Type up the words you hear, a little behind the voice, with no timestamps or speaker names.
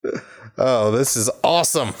Oh, this is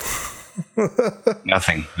awesome.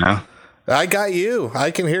 Nothing, no? I got you.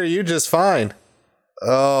 I can hear you just fine.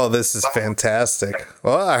 Oh, this is fantastic.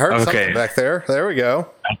 Well, I heard something back there. There we go.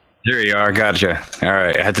 There you are. Gotcha. All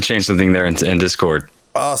right. I had to change something there in Discord.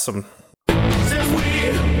 Awesome.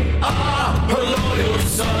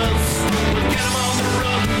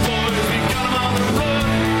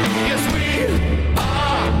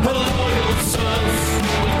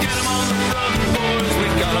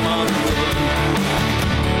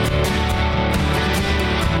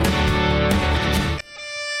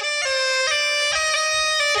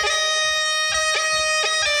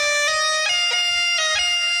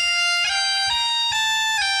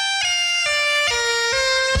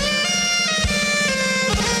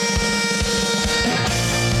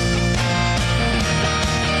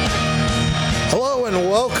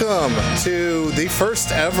 Welcome to the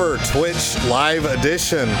first ever Twitch live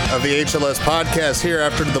edition of the HLS podcast here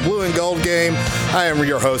after the blue and gold game. I am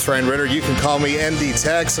your host, Ryan Ritter. You can call me ND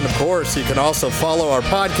Tex, and of course, you can also follow our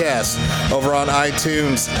podcast over on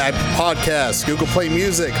iTunes, Apple Podcasts, Google Play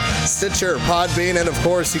Music, Stitcher, Podbean, and of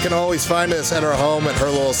course, you can always find us at our home at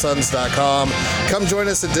herloyalsons.com. Come join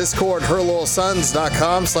us at Discord,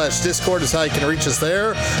 herloyalsons.com/Discord is how you can reach us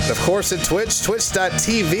there. And of course, at Twitch,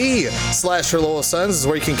 twitch.tv/herloyalsons is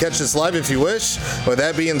where you can catch us live if you wish. With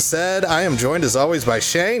that being said, I am joined as always by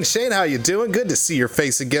Shane. Shane, how you doing? Good to see your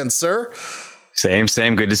face again, sir. Same.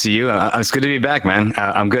 Good to see you. It's good to be back, man.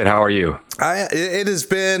 I'm good. How are you? I've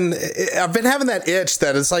been having that itch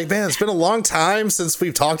that it's like, man, it's been a long time since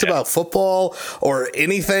we've talked about football or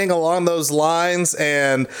anything along those lines.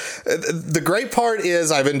 And the great part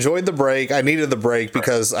is I've enjoyed the break. I needed the break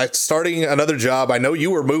because starting another job, I know you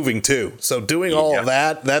were moving too. So doing all of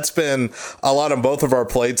that's been a lot on both of our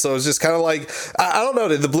plates. So it's just kind of like, I don't know,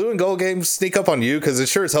 did the blue and gold game sneak up on you? Because it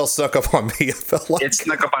sure as hell snuck up on me. I felt like it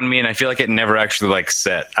snuck up on me, and I feel like it never actually like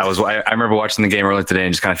set. I remember watching the game earlier today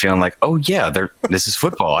and just kind of feeling like, oh yeah, this is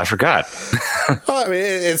football. I forgot. Well, I mean,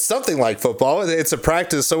 it's something like football. It's a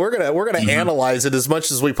practice, so we're gonna analyze it as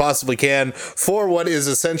much as we possibly can for what is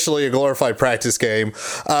essentially a glorified practice game.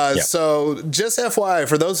 So just FYI,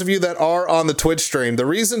 for those of you that are on the Twitch stream, the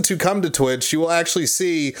reason to come to Twitch, you will actually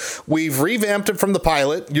see we've revamped it from the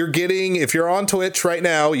pilot. You're getting, if you're on Twitch right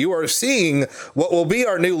now, you are seeing what will be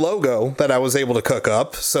our new logo that I was able to cook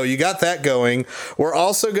up. So you got that going. We're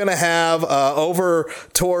also going to have over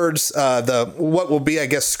towards what will be, I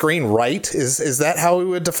guess, screen right. Is that how we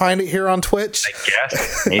would define it here on Twitch? I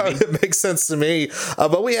guess. Maybe. It makes sense to me.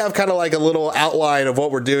 But we have kind of like a little outline of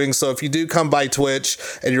what we're doing. So if you do come by Twitch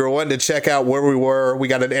and you're wanting to check out where we were, we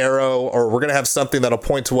got an arrow, or we're going to have something that'll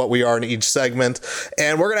point to what we are in each segment.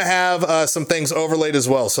 And we're going to have some things overlaid as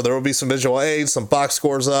well. So there will be some visual aids, some box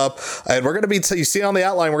scores up. And we're going to be, you see on the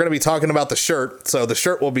outline, we're going to be talking about the shirt. So the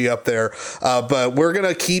shirt will be up there. But we're going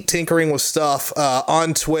to keep tinkering with stuff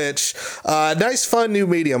on Twitch. Nice, fun new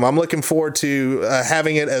medium. I'm looking forward to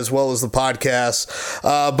having it as well as the podcast.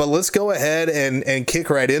 But let's go ahead and kick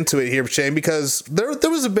right into it here, Shane, because there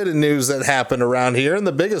was a bit of news that happened around here. And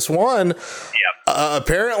the biggest one,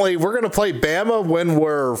 apparently we're going to play Bama when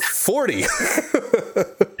we're 40.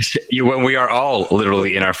 When we are all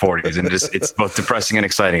literally in our 40s. And it's both depressing and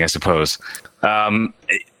exciting, I suppose. I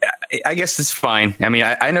guess it's fine. I mean,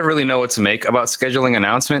 I never really know what to make about scheduling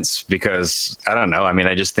announcements because I don't know. I mean,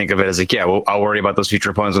 I just think of it as like, I'll worry about those future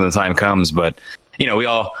opponents when the time comes. But you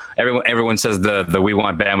know, everyone says the we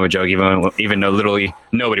want Bama joke, even though literally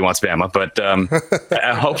nobody wants Bama. But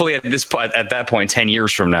hopefully at that point, 10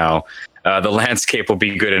 years from now, the landscape will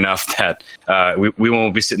be good enough that we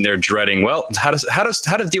won't be sitting there dreading. Well, how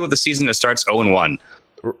to deal with the season that starts 0-1.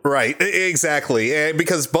 Right, exactly. And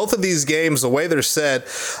because both of these games, the way they're set,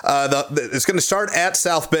 it's going to start at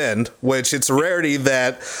South Bend, which it's a rarity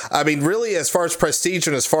that, I mean, really, as far as prestige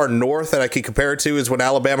and as far north that I can compare it to is when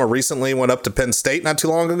Alabama recently went up to Penn State not too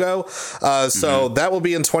long ago. So that will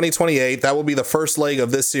be in 2028. That will be the first leg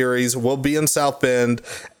of this series. Will be in South Bend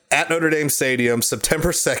at Notre Dame Stadium, September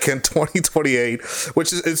 2nd, 2028,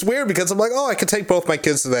 which is, it's weird because I'm like, I could take both my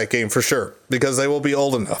kids to that game for sure because they will be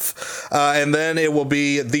old enough. And then it will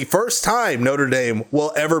be the first time Notre Dame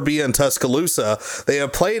will ever be in Tuscaloosa. They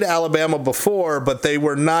have played Alabama before, but they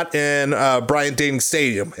were not in Bryant-Denny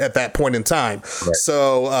Stadium at that point in time. Right.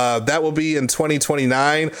 So that will be in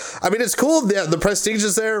 2029. I mean, it's cool. The prestige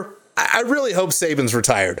is there. I really hope Saban's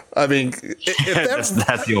retired. I mean, if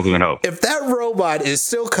that's the ultimate hope. If that robot is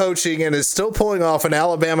still coaching and is still pulling off an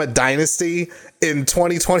Alabama dynasty in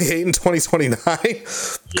 2028 and 2029,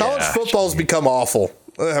 college football's become awful.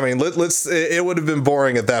 I mean, it would have been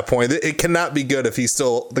boring at that point. It cannot be good if he's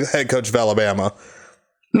still the head coach of Alabama.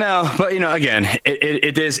 No, but again,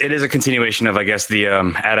 it is a continuation of, I guess, the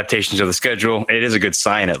adaptations of the schedule. It is a good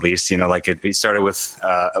sign, at least. Like it started with.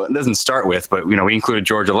 It doesn't start with, but we included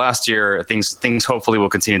Georgia last year. Things hopefully will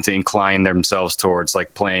continue to incline themselves towards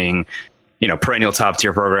like playing, perennial top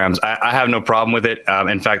tier programs. I have no problem with it.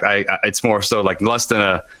 In fact, it's more so like less than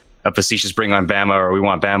a facetious bring on Bama or we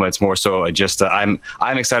want Bama. It's more so just I'm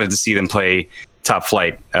excited to see them play top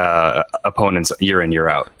flight opponents year in, year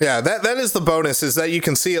out. Yeah, that is the bonus, is that you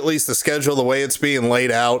can see at least the schedule, the way it's being laid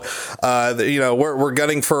out. We're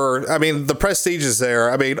gunning for, the prestige is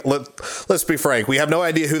there. Let's be frank. We have no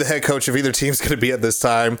idea who the head coach of either team is going to be at this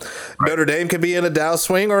time. Right. Notre Dame could be in a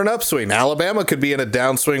downswing or an upswing. Alabama could be in a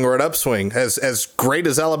downswing or an upswing. As great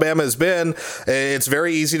as Alabama has been, it's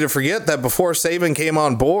very easy to forget that before Saban came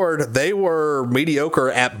on board, they were mediocre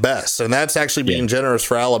at best. And that's actually being generous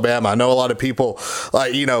for Alabama. I know a lot of people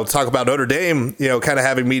talk about Notre Dame, kind of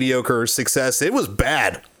having mediocre success. It was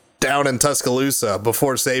bad down in Tuscaloosa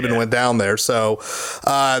before Saban went down there. So,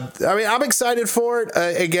 I'm excited for it.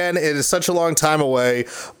 Again, it is such a long time away,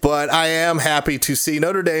 but I am happy to see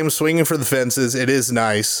Notre Dame swinging for the fences. It is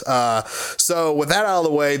nice. So with that out of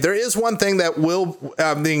the way, there is one thing that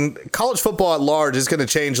college football at large is going to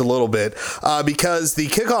change a little bit because the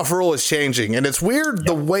kickoff rule is changing, and it's weird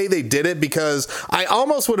the way they did it, because I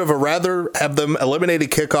almost would have rather have them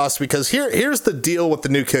eliminated kickoffs, because here's the deal with the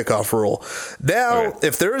new kickoff rule. Now,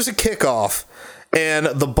 if there is a kickoff and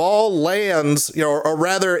the ball lands, or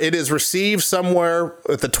rather it is received somewhere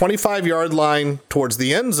at the 25-yard line towards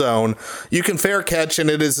the end zone, you can fair catch and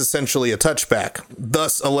it is essentially a touchback,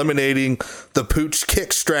 thus eliminating the pooch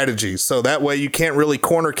kick strategy. So that way you can't really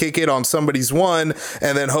corner kick it on somebody's one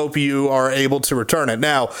and then hope you are able to return it.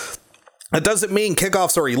 Now, that doesn't mean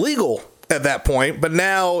kickoffs are illegal at that point, but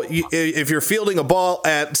now if you're fielding a ball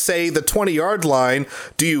at, say, the 20-yard line,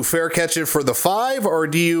 do you fair catch it for the 5, or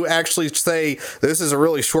do you actually say, this is a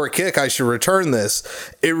really short kick, I should return this?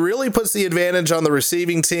 It really puts the advantage on the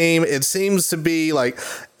receiving team. It seems to be like,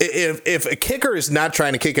 if a kicker is not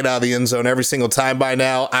trying to kick it out of the end zone every single time by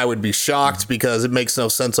now, I would be shocked, because it makes no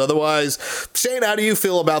sense otherwise. Shane, how do you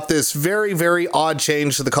feel about this very, very odd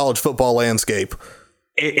change to the college football landscape?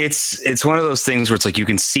 It's one of those things where it's like you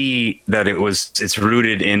can see that it's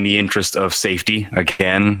rooted in the interest of safety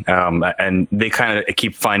again, and they kind of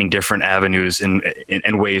keep finding different avenues and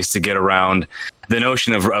ways to get around the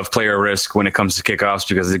notion of player risk when it comes to kickoffs,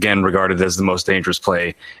 because again, regarded as the most dangerous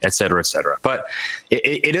play, et cetera, et cetera. But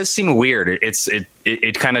it does seem weird.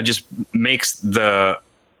 It kind of just makes the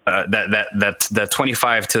that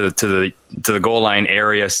 25 to the goal line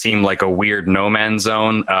area seem like a weird no man's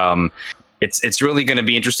zone. It's really going to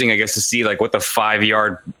be interesting, I guess, to see like what the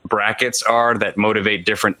 5-yard brackets are that motivate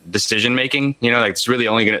different decision making. It's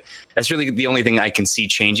really that's really the only thing I can see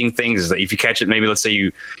changing things, is that if you catch it, maybe let's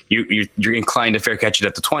say you're inclined to fair catch it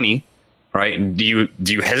at the 20, right? Do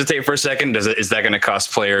you hesitate for a second? Is that going to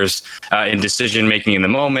cost players in decision making in the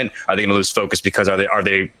moment? Are they going to lose focus because are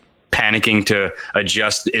they panicking to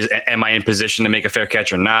adjust? Am I in position to make a fair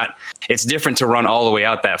catch or not? It's different to run all the way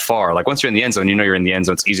out that far. Like once you're in the end zone, you're in the end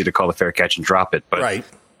zone. It's easy to call the fair catch and drop it. But right.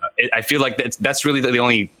 I feel like that's really the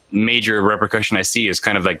only major repercussion I see, is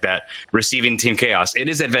kind of like that receiving team chaos. It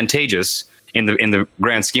is advantageous in the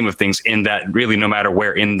grand scheme of things, in that really no matter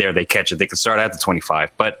where in there they catch it, they can start at the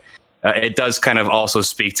 25. But it does kind of also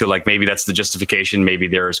speak to like, maybe that's the justification. Maybe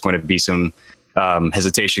there is going to be some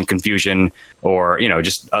hesitation, confusion, or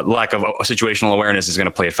just a lack of situational awareness is going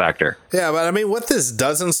to play a factor. Yeah, but what this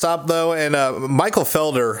doesn't stop though, and Michael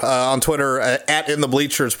Felder on Twitter at In the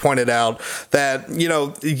Bleachers pointed out that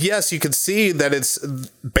yes, you could see that it's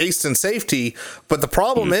based in safety, but the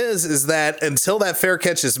problem is that until that fair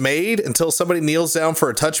catch is made, until somebody kneels down for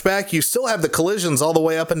a touchback, you still have the collisions all the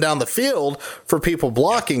way up and down the field for people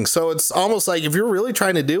blocking. So it's almost like, if you're really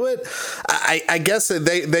trying to do it, I guess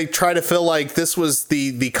they try to feel like this was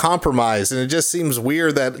the compromise, and it just seems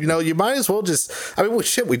weird that you might as well just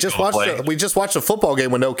we just watched a football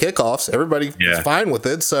game with no kickoffs. Everybody is fine with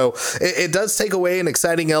it, so it does take away an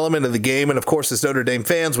exciting element of the game. And of course, as Notre Dame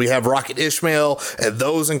fans, we have Rocket Ishmael and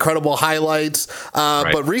those incredible highlights.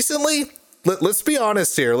 But recently, let's be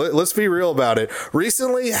honest here. Let's be real about it.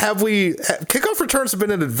 Recently, kickoff returns have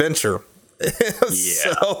been an adventure.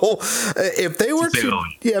 So if they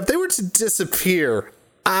were to disappear,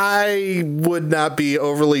 I would not be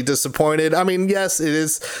overly disappointed. Yes,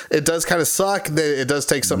 it does kind of suck that it does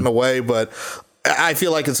take something away, but I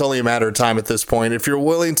feel like it's only a matter of time at this point. If you're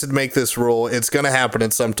willing to make this rule, it's going to happen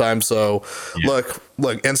at some time. So look,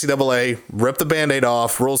 NCAA, rip the Band-Aid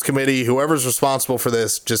off. Rules committee, whoever's responsible for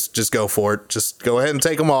this, just go for it. Just go ahead and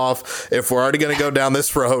take them off. If we're already going to go down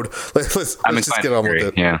this road, let's just get on with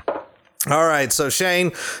it. Yeah. All right. So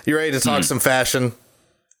Shane, you ready to talk some fashion?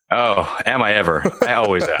 Oh, am I ever? I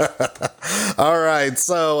always am. All right.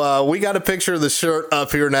 So we got a picture of the shirt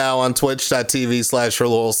up here now on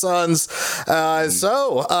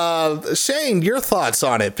twitch.tv/HerLoyalSons. Shane, your thoughts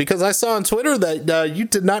on it? Because I saw on Twitter that you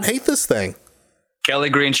did not hate this thing. Kelly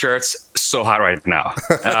green shirts, so hot right now.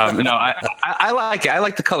 No, I like it. I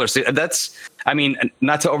like the colors. That's, I mean,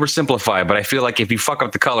 not to oversimplify, but I feel like if you fuck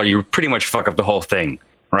up the color, you pretty much fuck up the whole thing.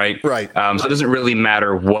 Right. So it doesn't really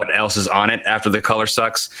matter what else is on it after the color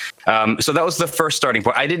sucks. So that was the first starting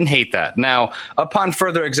point. I didn't hate that. Now, upon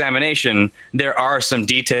further examination, there are some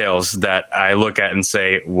details that I look at and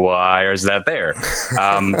say, why is that there?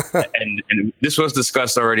 And this was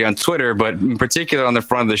discussed already on Twitter, but in particular on the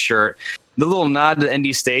front of the shirt, the little nod to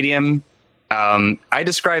ND Stadium. I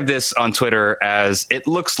described this on Twitter as it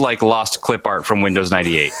looks like lost clip art from Windows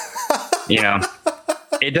 98. You know?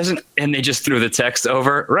 It doesn't, and they just threw the text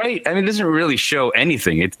over, right? I mean, it doesn't really show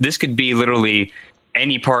anything. This could be literally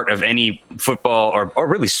any part of any football or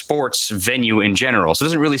really sports venue in general. So it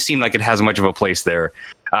doesn't really seem like it has much of a place there.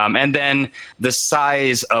 And then the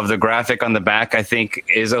size of the graphic on the back, I think,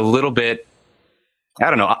 is a little bit,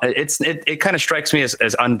 I don't know. It kind of strikes me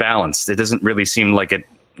as unbalanced. It doesn't really seem like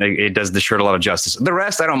it does the shirt a lot of justice. The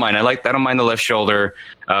rest, I don't mind. I don't mind the left shoulder.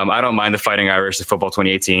 I don't mind the Fighting Irish, the football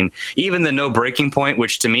 2018. Even the no breaking point,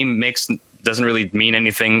 which to me doesn't really mean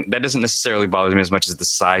anything. That doesn't necessarily bother me as much as the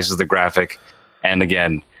size of the graphic. And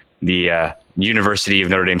again, the University of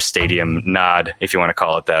Notre Dame Stadium nod, if you want to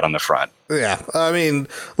call it that, on the front. Yeah, I mean,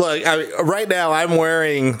 look, right now I'm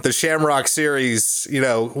wearing the Shamrock Series,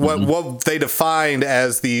 what they defined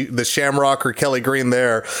as the Shamrock or Kelly Green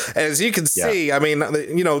there. As you can see, I mean,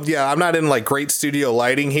 I'm not in like great studio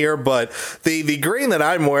lighting here, but the green that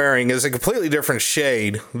I'm wearing is a completely different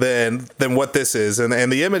shade than what this is. And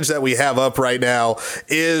the image that we have up right now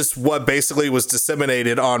is what basically was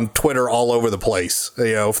disseminated on Twitter all over the place,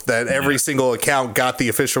 that every single account got the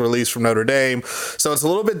official release from Notre Dame. So it's a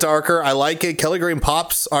little bit darker. I like it. Kelly Green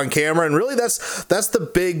pops on camera, and really that's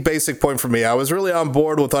the big basic point for me. I was really on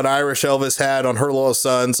board with what Irish Elvis had on Her Loyal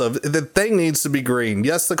Sons of the thing needs to be green.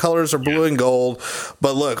 Yes, the colors are blue and gold,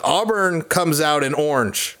 but look, Auburn comes out in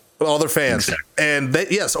orange with all their fans. Exactly. And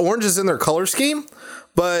yes, orange is in their color scheme,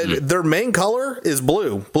 but their main color is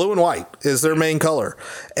blue and white is their main color.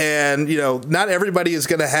 And, not everybody is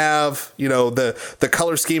going to have, the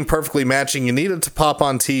color scheme perfectly matching. You need it to pop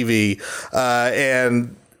on TV.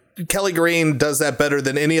 And Kelly Green does that better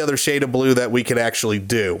than any other shade of blue that we could actually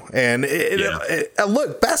do. And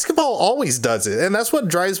look, basketball always does it. And that's what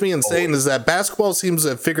drives me insane is that basketball seems to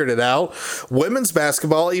have figured it out. Women's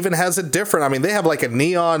basketball even has it different. I mean, they have like a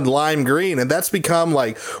neon lime green, and that's become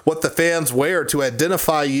like what the fans wear to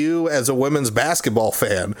identify you as a women's basketball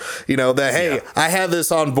fan. Hey, I had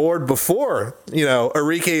this on board before,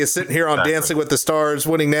 Enrique is sitting here on Dancing with the Stars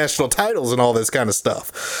winning national titles and all this kind of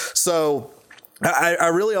stuff. So I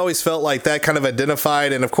really always felt like that kind of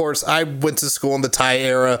identified. And of course, I went to school in the tie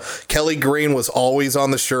era. Kelly Green was always on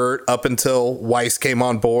the shirt up until Weiss came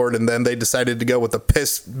on board. And then they decided to go with the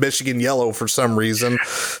piss Michigan yellow for some reason.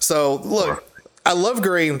 So look, I love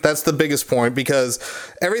green. That's the biggest point because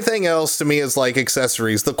everything else to me is like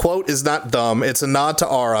accessories. The quote is not dumb. It's a nod to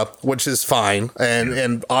Aura, which is fine.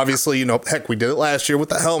 And obviously, heck, we did it last year with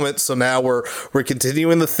the helmet. So now we're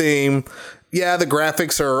continuing the theme. Yeah, the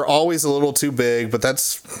graphics are always a little too big, but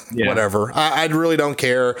that's whatever. I really don't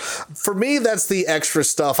care. For me, that's the extra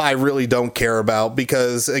stuff I really don't care about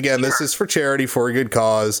because, again, this is for charity, for a good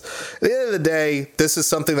cause. At the end of the day, this is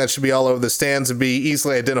something that should be all over the stands and be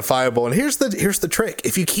easily identifiable. And here's the trick.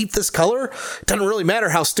 If you keep this color, it doesn't really matter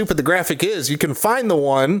how stupid the graphic is. You can find the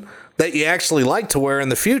one that you actually like to wear in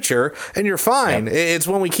the future, and you're fine. Yep. It's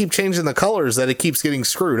when we keep changing the colors that it keeps getting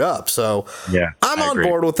screwed up. So I'm on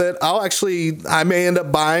board with it. I may end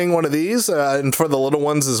up buying one of these, and for the little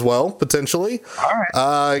ones as well, potentially. All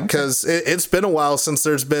right. Because it's been a while since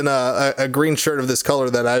there's been a green shirt of this color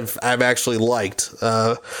that I've actually liked.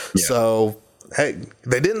 So hey,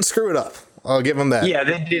 they didn't screw it up. I'll give them that. Yeah,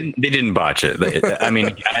 they didn't botch it. I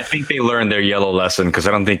mean, I think they learned their yellow lesson because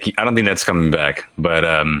I don't think that's coming back. But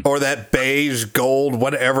or that beige, gold,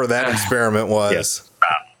 whatever that experiment was.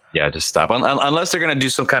 Yeah, just stop. Unless they're going to do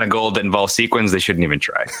some kind of gold that involves sequins, they shouldn't even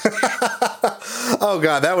try. Oh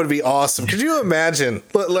God, that would be awesome. Could you imagine?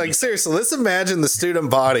 Like seriously, let's imagine the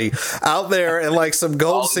student body out there in like some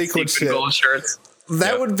gold sequin shit. Gold shirts.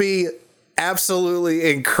 That would be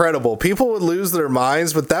absolutely incredible. People would lose their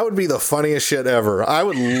minds, but that would be the funniest shit ever. I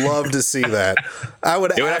would love to see that. I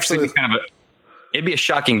would. It would actually be kind of it'd be a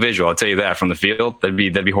shocking visual, I'll tell you that, from the field. That'd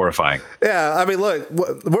be horrifying. Yeah, I mean, look,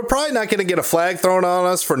 we're probably not going to get a flag thrown on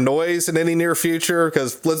us for noise in any near future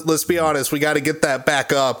because let's be honest, we got to get that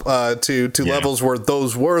back up to levels where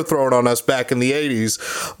those were thrown on us back in the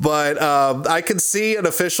 80s. But I could see an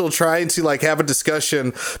official trying to like have a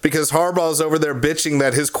discussion because Harbaugh's over there bitching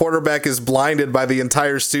that his quarterback is blinded by the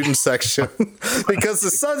entire student section because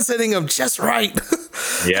the sun's hitting him just right.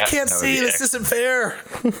 Yeah, I can't see. This isn't fair.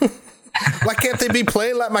 Why can't they be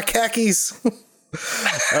playing like my khakis?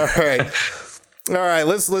 All right,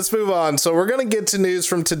 let's move on. So we're going to get to news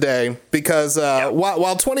from today because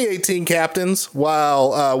while 2018 captains,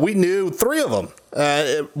 while we knew 3 of them,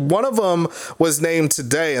 one of them was named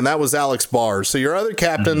today, and that was Alex Bars. So your other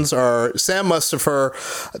captains are Sam Mustipher,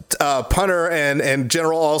 punter and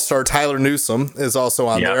general all-star Tyler Newsome is also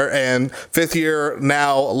on there, and 5th year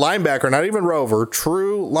now linebacker, not even rover,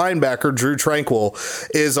 true linebacker Drew Tranquil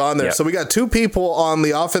is on there. So we got 2 people on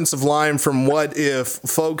the offensive line from what if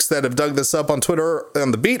folks that have dug this up on Twitter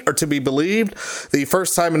on the beat are to be believed. The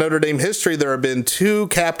first time in Notre Dame history there have been 2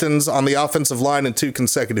 captains on the offensive line in 2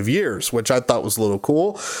 consecutive years, which I thought was a little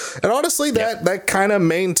cool. And honestly, that kind of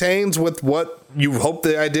maintains with what you hope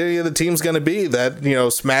the identity of the team's going to be, that, you know,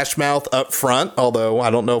 smash mouth up front, although I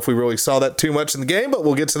don't know if we really saw that too much in the game, but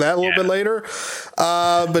we'll get to that a little bit later.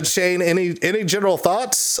 But Shane, any general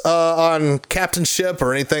thoughts on captainship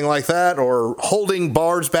or anything like that, or holding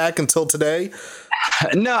Bars back until today?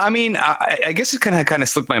 No, I mean, I guess it kind of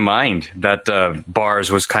slipped my mind that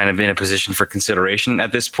Bars was kind of in a position for consideration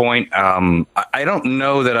at this point. I don't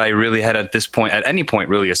know that I really had at any point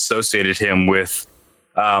really associated him with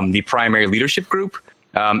the primary leadership group.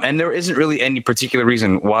 And there isn't really any particular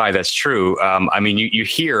reason why that's true. I mean, you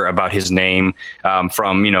hear about his name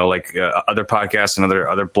from, you know, like other podcasts and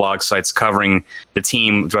other blog sites covering the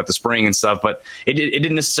team throughout the spring and stuff, but it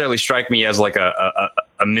didn't necessarily strike me as like a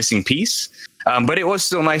missing piece. But it was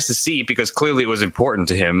still nice to see because clearly it was important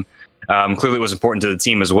to him. Clearly it was important to the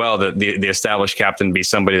team as well that the established captain be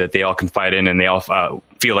somebody that they all confide in and they all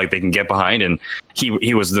feel like they can get behind. And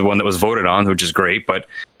he was the one that was voted on, which is great. But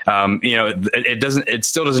you know, it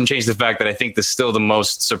still doesn't change the fact that I think still the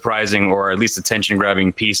most surprising or at least attention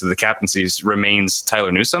grabbing piece of the captaincies remains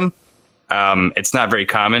Tyler Newsome. It's not very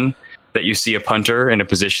common that you see a punter in a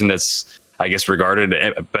position that's, I guess, regarded,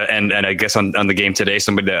 and I guess on the game today,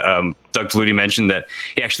 somebody that Doug Flutie mentioned that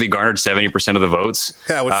he actually garnered 70% of the votes.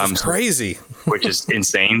 Yeah, which is crazy. Which is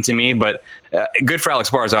insane to me, but good for Alex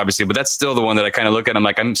Bars, obviously. But that's still the one that I kind of look at. I'm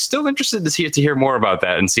like, I'm still interested to hear more about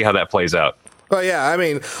that and see how that plays out. Well, yeah, I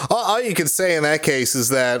mean, all you can say in that case is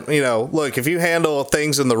that, you know, look, if you handle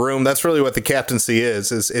things in the room, that's really what the captaincy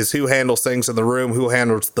is who handles things in the room, who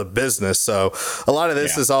handles the business. So a lot of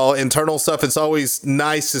this is all internal stuff. It's always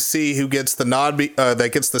nice to see who gets the nod,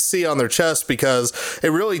 that gets the C on their chest, because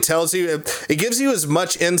it really tells you, it gives you as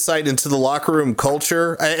much insight into the locker room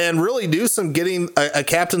culture, and really Newsome getting a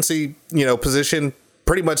captaincy, you know, position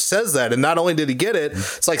pretty much says that. And not only did he get it,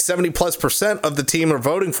 it's like 70+% of the team are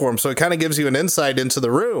voting for him. So it kind of gives you an insight into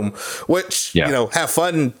the room, which, you know, have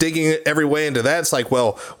fun digging every way into that. It's like,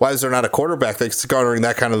 well, why is there not a quarterback that's garnering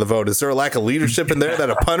that kind of the vote? Is there a lack of leadership in there that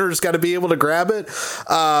a punter's got to be able to grab it?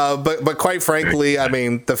 But quite frankly, I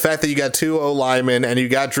mean, the fact that you got 2 O linemen and you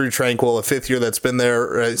got Drew Tranquil, a 5th year that's been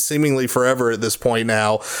there seemingly forever at this point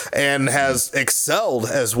now and has excelled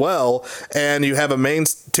as well, and you have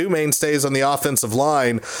 2 mainstays on the offensive line.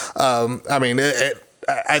 I mean,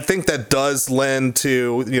 I think that does lend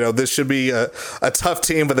to, you know, this should be a tough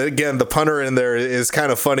team, but again, the punter in there is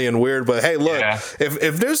kind of funny and weird. But hey, look,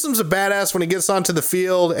 if Newsome's a badass when he gets onto the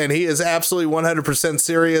field and he is absolutely 100%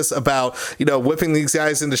 serious about, you know, whipping these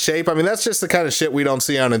guys into shape, I mean, that's just the kind of shit we don't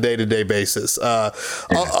see on a day-to-day basis.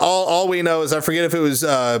 All we know is, I forget if it was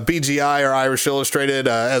BGI or Irish Illustrated,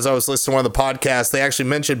 as I was listening to one of the podcasts, they actually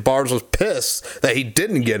mentioned Bars was pissed that he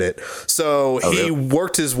didn't get it. So he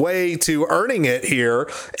worked his way to earning it here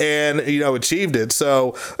and, you know, achieved it.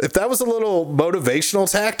 So if that was a little motivational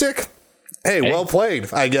tactic, hey, well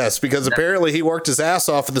played, I guess, because apparently he worked his ass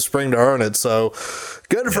off in the spring to earn it. So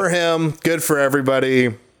good for him. Good for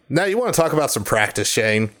everybody. Now you want to talk about some practice,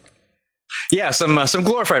 Shane? Yeah, some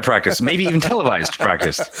glorified practice, maybe even televised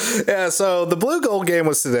practice. Yeah, so the blue gold game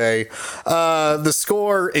was today. The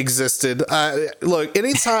score existed. Look,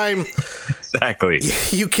 anytime Exactly.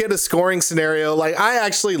 You get a scoring scenario. Like, I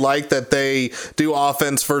actually like that they do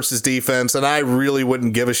offense versus defense, and I really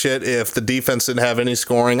wouldn't give a shit if the defense didn't have any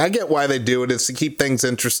scoring. I get why they do it. It's to keep things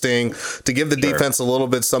interesting, to give the defense a little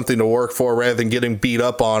bit something to work for rather than getting beat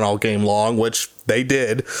up on all game long, which they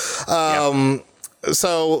did. So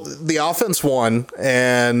the offense won,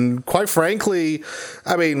 and quite frankly,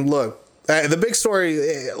 I mean, look, the big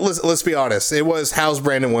story, let's be honest, it was how's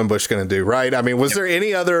Brandon Wimbush going to do, right? I mean, was there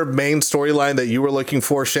any other main storyline that you were looking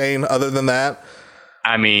for, Shane, other than that?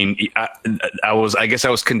 I mean, I guess I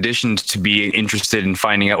was conditioned to be interested in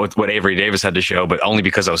finding out what Avery Davis had to show, but only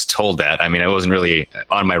because I was told that. I mean, it wasn't really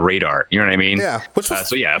on my radar. You know what I mean? Yeah.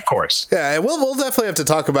 So yeah, of course. Yeah, and we'll definitely have to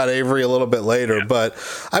talk about Avery a little bit later. But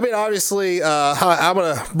I mean, obviously, I'm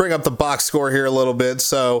going to bring up the box score here a little bit.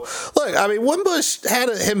 So look, I mean, Wimbush had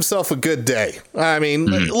himself a good day. I mean,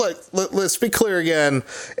 look, let's be clear again.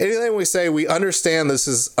 Anything we say, we understand this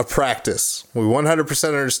is a practice. We 100%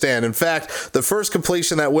 understand. In fact, the first completion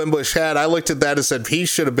that Wimbush had, I looked at that and said he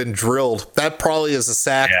should have been drilled. That probably is a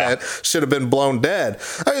sack that should have been blown dead.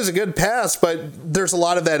 I mean, it was a good pass, but there's a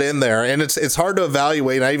lot of that in there, and it's hard to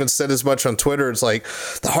evaluate. I even said as much on Twitter. It's like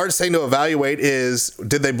the hardest thing to evaluate is,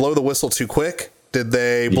 did they blow the whistle too quick? Did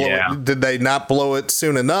they blow it, did they not blow it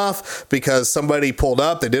soon enough because somebody pulled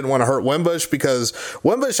up? They didn't want to hurt Wimbush, because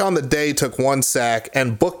Wimbush on the day took 1 sack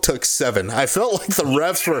and Book took 7. I felt like the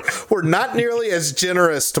refs were not nearly as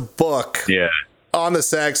generous to Book. On the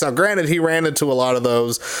sacks. Now, granted, he ran into a lot of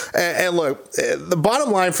those. And look, the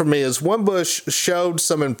bottom line for me is Wimbush showed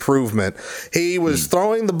some improvement. He was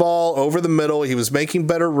throwing the ball over the middle. He was making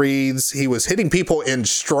better reads. He was hitting people in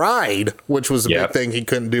stride, which was a big thing he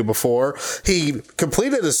couldn't do before. He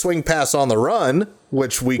completed a swing pass on the run,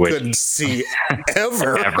 which we couldn't see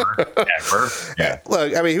ever. ever. Yeah.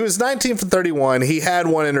 Look, I mean, he was 19 for 31. He had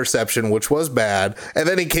 1 interception, which was bad. And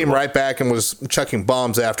then he came right back and was chucking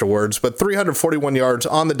bombs afterwards. But 341 yards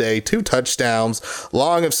on the day, 2 touchdowns,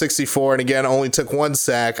 long of 64. And again, only took 1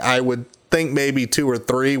 sack. I would think maybe 2 or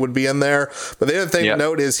 3 would be in there. But the other thing to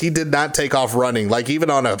note is he did not take off running. Like, even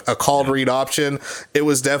on a called read option, it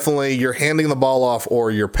was definitely you're handing the ball off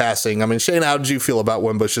or you're passing. I mean, Shane, how did you feel about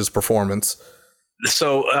Wimbush's performance?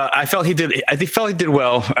 So I felt he did. I felt he did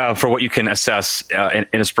well for what you can assess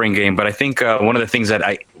in a spring game. But I think one of the things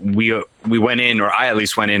that we went in, or I at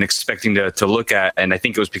least went in, expecting to look at, and I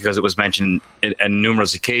think it was because it was mentioned on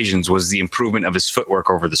numerous occasions, was the improvement of his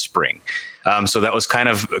footwork over the spring. So that was kind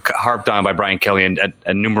of harped on by Brian Kelly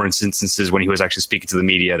at numerous instances when he was actually speaking to the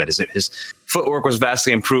media, that his footwork was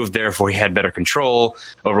vastly improved. Therefore, he had better control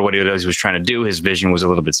over what he was trying to do. His vision was a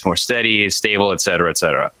little bit more steady, stable, et cetera, et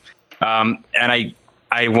cetera. And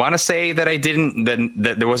I want to say that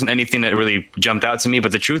that there wasn't anything that really jumped out to me,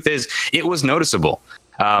 but the truth is it was noticeable.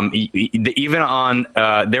 Even on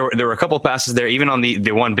there were a couple of passes there, even on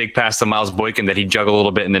the one big pass to Miles Boykin that he juggled a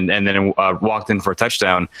little bit and then walked in for a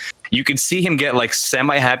touchdown. You could see him get like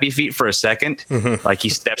semi happy feet for a second, like he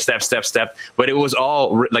step, but it was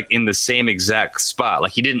all like in the same exact spot.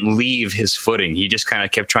 Like he didn't leave his footing. He just kind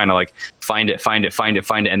of kept trying to like find it,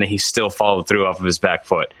 and then he still followed through off of his back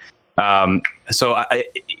foot. So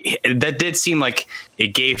that did seem like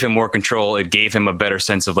it gave him more control. It gave him a better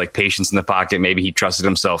sense of like patience in the pocket. Maybe he trusted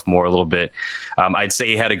himself more a little bit. I'd say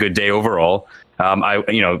he had a good day overall.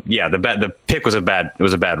 The pick was a bad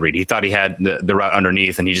read. He thought he had the route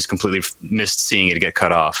underneath and he just completely missed seeing it get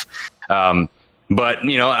cut off. But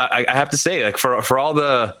I have to say, like for all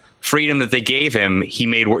the freedom that they gave him, he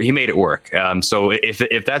made it work. So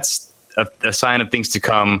if that's a sign of things to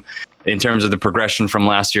come, in terms of the progression from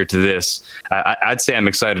last year to this, I'd say I'm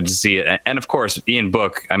excited to see it. And of course, Ian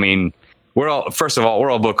Book, I mean, we're all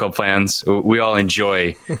Book Club fans. We all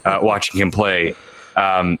enjoy watching him play.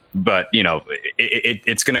 But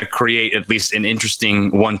it's going to create at least an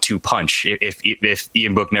interesting 1-2 punch if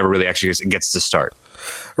Ian Book never really actually gets to start.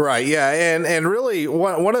 Right. Yeah. And really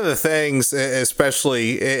one of the things,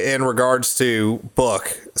 especially in regards to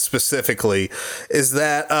Book specifically, is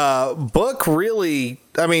that Book really,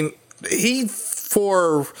 I mean, I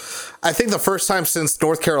think the first time since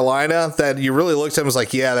North Carolina that you really looked at him was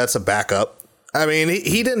like, yeah, that's a backup. I mean,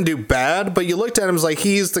 he didn't do bad, but you looked at him as like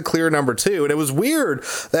he's the clear number 2. And it was weird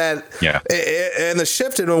that and the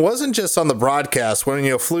shift, and it wasn't just on the broadcast when,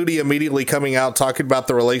 Flutie immediately coming out talking about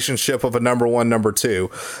the relationship of a number 1, number 2.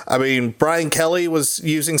 I mean, Brian Kelly was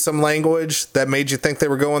using some language that made you think they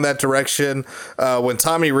were going that direction. When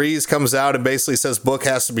Tommy Rees comes out and basically says Book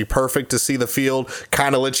has to be perfect to see the field,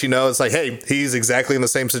 kind of lets you know it's like, hey, he's exactly in the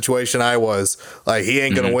same situation I was. Like, he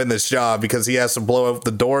ain't going to win this job because he has to blow up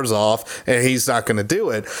the doors off, and he's he's not going to do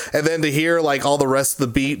it. And then to hear like all the rest of the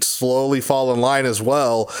beats slowly fall in line as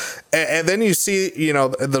well. And then you see, you know,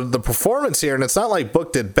 the performance here, and it's not like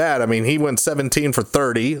Book did bad. I mean, he went 17 for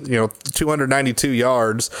 30, you know, 292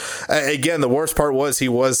 yards. Again, the worst part was he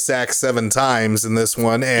was sacked 7 times in this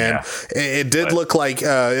one. And it did look like,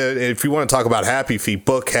 if you want to talk about happy feet,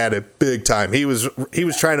 Book had it big time. He was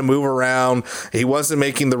trying to move around. He wasn't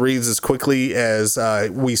making the reads as quickly as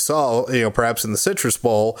we saw, you know, perhaps in the Citrus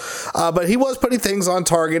Bowl. But he was putting things on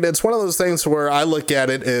target. It's one of those things where I look at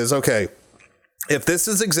it as, okay, if this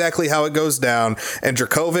is exactly how it goes down, and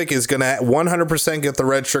Dracovic is going to 100% get the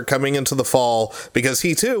red shirt coming into the fall, because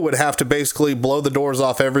he too would have to basically blow the doors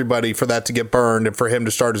off everybody for that to get burned and for him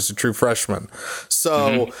to start as a true freshman.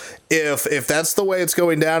 So if that's the way it's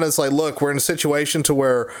going down, it's like, look, we're in a situation to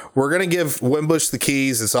where we're going to give Wimbush the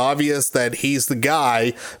keys. It's obvious that he's the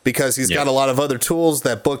guy because he's got a lot of other tools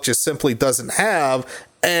that Book just simply doesn't have.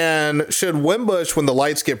 And should Wimbush, when the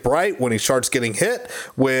lights get bright, when he starts getting hit,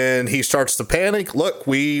 when he starts to panic, look,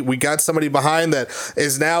 we got somebody behind that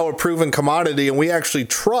is now a proven commodity, and we actually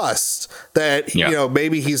trust that, you know,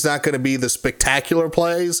 maybe he's not going to be the spectacular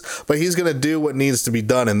plays, but he's going to do what needs to be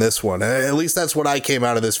done in this one. At least that's what I came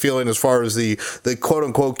out of this feeling as far as the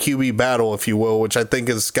quote-unquote QB battle, if you will, which I think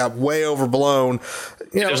has got way overblown.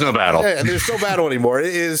 You know, there's no battle. Yeah, there's no battle anymore.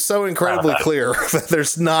 It is so incredibly clear that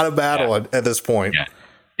there's not a battle at this point. Yeah.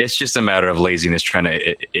 It's just a matter of laziness trying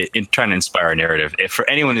to inspire a narrative. If for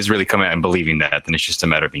anyone who's really coming out and believing that, then it's just a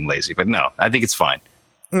matter of being lazy. But no, I think it's fine.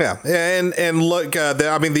 Yeah, and look,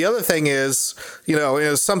 I mean, the other thing is, you know,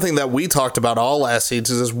 is something that we talked about all last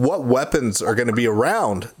season is what weapons are going to be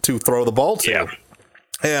around to throw the ball to. Yeah.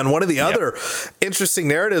 And one of the other interesting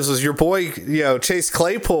narratives was your boy, you know, Chase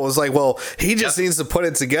Claypool was like, well, he just needs to put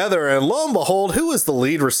it together. And lo and behold, who was the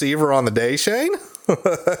lead receiver on the day, Shane?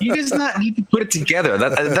 He does not need to put it together.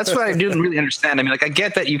 That's what I didn't really understand. I mean, like, I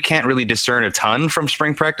get that you can't really discern a ton from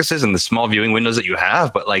spring practices and the small viewing windows that you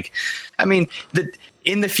have, but like, I mean,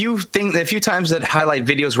 in the few times that highlight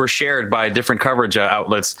videos were shared by different coverage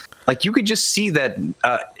outlets, like, you could just see that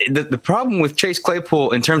the problem with Chase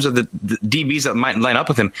Claypool in terms of the DBs that might line up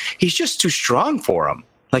with him, he's just too strong for him.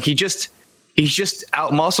 Like, he just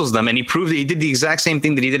out muscles them, and he proved that he did the exact same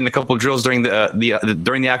thing that he did in a couple of drills during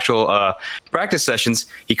the actual practice sessions.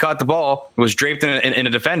 He caught the ball, was draped in a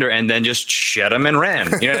defender, and then just shed him and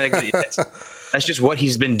ran. You know, like, that's just what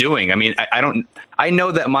he's been doing. I mean, I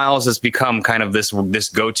know that Miles has become kind of this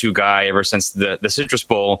go-to guy ever since the Citrus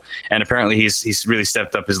Bowl, and apparently he's really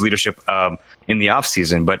stepped up his leadership in the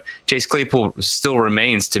offseason. But Chase Claypool still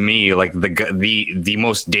remains to me like the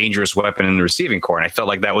most dangerous weapon in the receiving corps, and I felt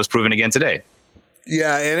like that was proven again today.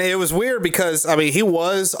 Yeah, and it was weird because, I mean, he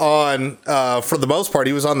was on, for the most part,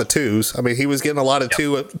 he was on the twos. I mean, he was getting a lot of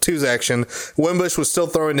twos action. Wimbush was still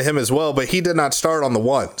throwing to him as well, but he did not start on the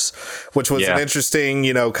ones, which was an interesting,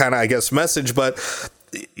 you know, kind of, I guess, message. But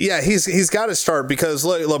yeah, he's got to start because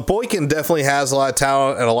look, Boykin definitely has a lot of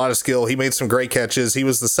talent and a lot of skill. He made some great catches. He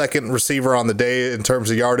was the second receiver on the day in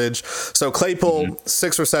terms of yardage. So Claypool,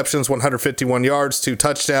 6 receptions, 151 yards, 2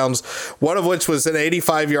 touchdowns, one of which was an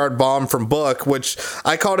 85-yard bomb from Book, which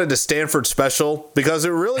I called it a Stanford special because it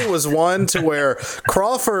really was one to where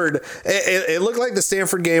Crawford, it looked like the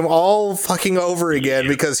Stanford game all fucking over again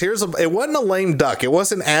because it wasn't a lame duck. It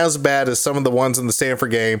wasn't as bad as some of the ones in the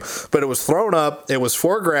Stanford game, but it was thrown up. It was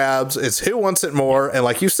 4 grabs. It's who wants it more. And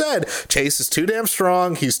like you said, Chase is too damn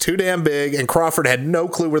strong. He's too damn big. And Crawford had no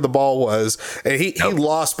clue where the ball was. And he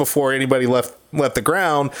lost before anybody left the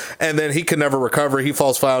ground. And then he could never recover. He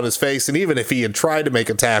falls flat on his face. And even if he had tried to make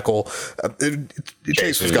a tackle,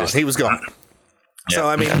 Chase was gone. He was gone. Yeah. So,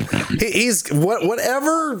 I mean, he's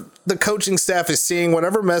whatever the coaching staff is seeing,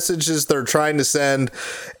 whatever messages they're trying to send,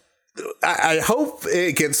 I hope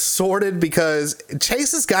it gets sorted because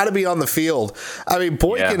Chase has got to be on the field. I mean,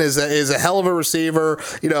 Boykin is a hell of a receiver.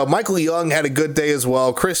 You know, Michael Young had a good day as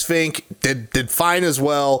well. Chris Fink did fine as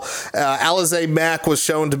well. Alize Mack was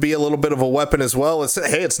shown to be a little bit of a weapon as well.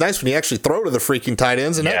 It's nice when you actually throw to the freaking tight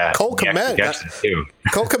ends. And Cole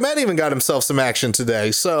Kmet even got himself some action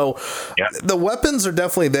today. So the weapons are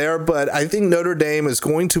definitely there, but I think Notre Dame is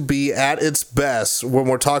going to be at its best when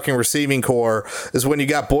we're talking receiving core is when you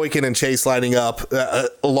got Boykin and Chase lining up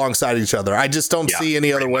alongside each other. I just don't see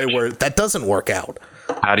any other way where that doesn't work out.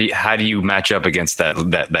 How do you match up against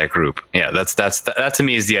that group? Yeah, that to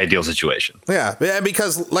me is the ideal situation. Yeah,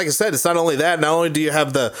 because like I said, it's not only that. Not only do you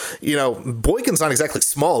have Boykin's not exactly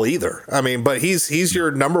small either. I mean, but he's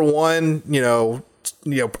your number one,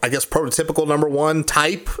 I guess prototypical number one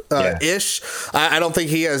type ish. I don't think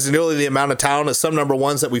he has nearly the amount of talent as some number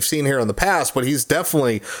ones that we've seen here in the past, but he's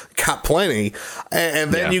definitely got plenty.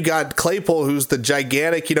 And then you got Claypool, who's the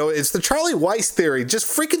gigantic, it's the Charlie Weiss theory. Just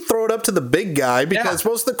freaking throw it up to the big guy, because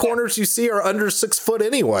most of the corners you see are under 6 foot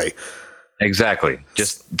anyway. Exactly.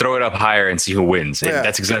 Just throw it up higher and see who wins. And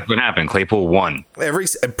that's exactly what happened. Claypool won.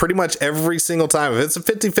 Pretty much every single time. If it's a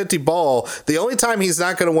 50-50 ball, the only time he's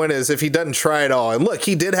not going to win is if he doesn't try at all. And look,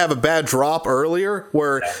 he did have a bad drop earlier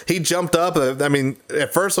where he jumped up. I mean,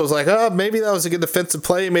 at first I was like, maybe that was a good defensive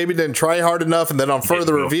play. Maybe he didn't try hard enough. And then on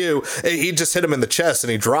further review, he just hit him in the chest and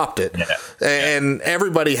he dropped it. Yeah. And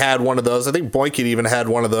everybody had one of those. I think Boykin even had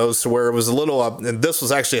one of those to where it was a little up. And this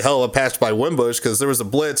was actually a hell of a pass by Wimbush, because there was a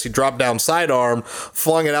blitz. He dropped down sidearm,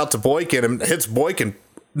 flung it out to Boykin, and hits Boykin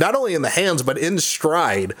not only in the hands but in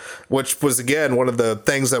stride, which was again one of the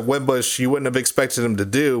things that Wimbush you wouldn't have expected him to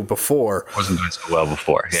do before. Wasn't doing so well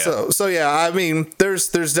before. Yeah. So yeah, I mean, there's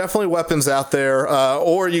definitely weapons out there,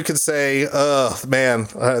 or you could say,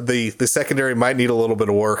 the secondary might need a little bit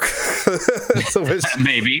of work.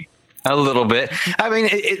 Maybe. A little bit. I mean,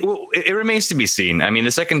 it remains to be seen. I mean, the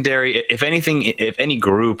secondary, if anything, if any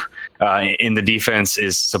group in the defense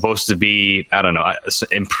is supposed to be, I don't know,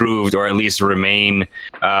 improved or at least remain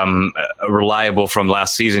reliable from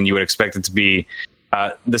last season, you would expect it to be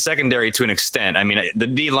the secondary to an extent. I mean, the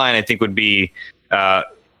D line, I think, would be,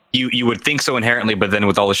 you would think so inherently, but then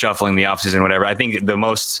with all the shuffling, the offseason and whatever, I think the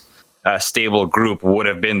most stable group would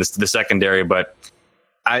have been the secondary, but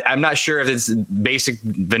I'm not sure if it's basic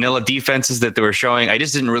vanilla defenses that they were showing. I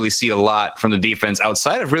just didn't really see a lot from the defense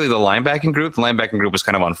outside of really the linebacking group. The linebacking group was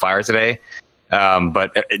kind of on fire today.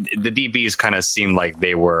 But the DBs kind of seemed like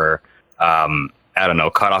they were, I don't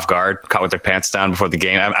know, caught off guard, caught with their pants down before the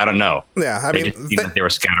game. I don't know. Yeah, I mean, they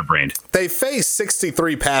were scatterbrained. They faced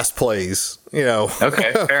 63 pass plays,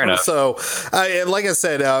 Okay, fair enough. So, like I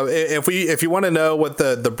said, if you want to know what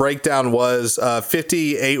the breakdown was,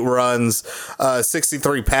 58 runs,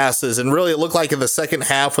 63 passes, and really it looked like in the second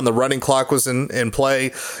half when the running clock was in play,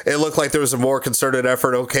 it looked like there was a more concerted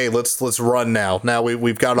effort. Okay, let's run now. Now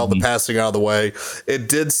we've got all the passing out of the way. It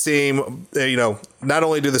did seem, not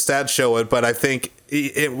only do the stats show it, but I think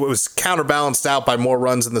it was counterbalanced out by more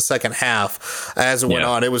runs in the second half as it went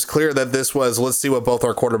on. It was clear that this was, let's see what both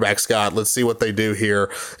our quarterbacks got. Let's see what they do here.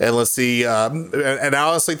 And let's see. And I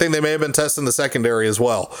honestly think they may have been testing the secondary as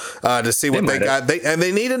well to see what they got. And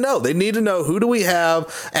they need to know. They need to know, who do we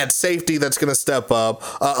have at safety that's going to step up.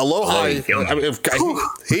 Aloha, he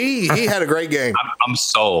had a great game. I'm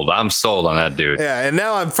sold. I'm sold on that dude. Yeah, and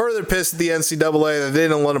now I'm further pissed at the NCAA that they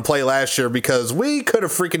didn't let him play last year, because we could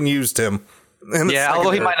have freaking used him. Yeah,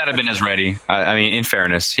 although he might not have been as ready. I mean, in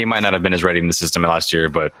fairness, he might not have been as ready in the system last year,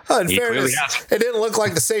 but he clearly has. It didn't look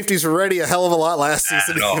like the safeties were ready a hell of a lot last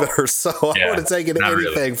season either, so I would have taken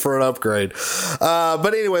anything for an upgrade.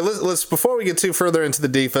 But anyway, let's before we get too further into the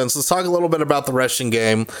defense, let's talk a little bit about the rushing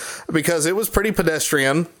game, because it was pretty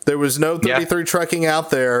pedestrian. There was no 33 trucking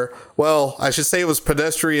out there. Well, I should say it was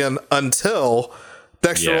pedestrian until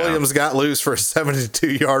Dexter Williams got loose for a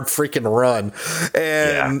 72-yard freaking run.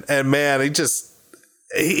 And man,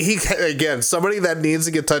 he again, somebody that needs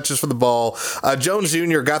to get touches for the ball. Jones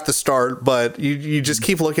Jr. got the start, but you just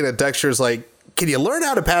keep looking at Dexter's like, can you learn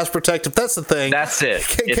how to pass protect? If that's the thing, that's it.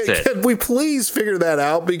 Can we please figure that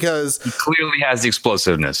out? Because he clearly has the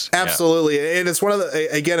explosiveness. Absolutely. Yeah. And it's one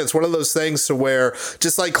of those things to where,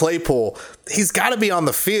 just like Claypool, he's got to be on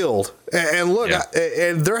the field. And look,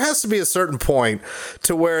 and there has to be a certain point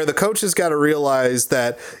to where the coach has got to realize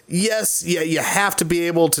that, yes, you have to be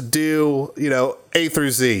able to do, A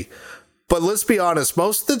through Z. But let's be honest,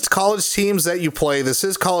 most of the college teams that you play, this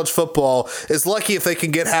is college football, is lucky if they can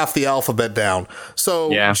get half the alphabet down.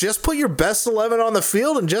 So just put your best 11 on the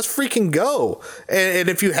field and just freaking go. And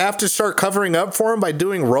if you have to start covering up for them by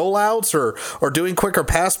doing rollouts or doing quicker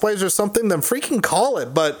pass plays or something, then freaking call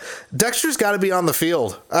it. But Dexter's got to be on the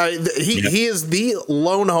field. He is the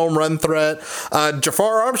lone home run threat.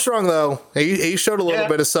 Jafar Armstrong, though, he showed a little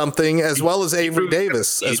bit of something, as well as Avery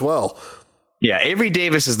Davis as well. Yeah, Avery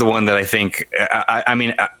Davis is the one that I think. I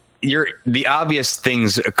mean, the obvious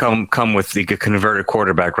things come with the converted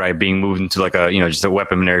quarterback, right? Being moved into like just a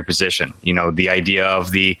weaponry position. The idea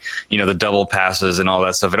of the double passes and all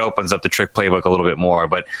that stuff. It opens up the trick playbook a little bit more.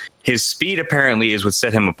 But his speed apparently is what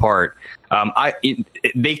set him apart.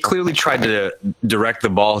 They clearly tried to direct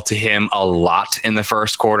the ball to him a lot in the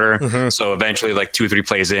first quarter. Mm-hmm. So eventually, like 2-3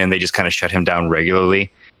 plays in, they just kind of shut him down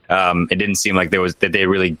regularly. It didn't seem like that they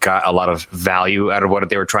really got a lot of value out of what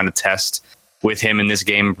they were trying to test with him in this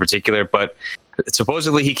game in particular. But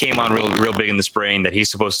supposedly he came on real big in the spring, that he's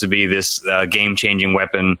supposed to be this game-changing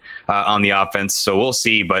weapon on the offense. So we'll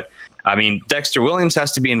see. But I mean, Dexter Williams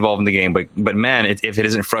has to be involved in the game. But man, if it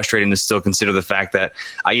isn't frustrating to still consider the fact that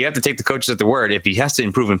you have to take the coaches at their word. If he has to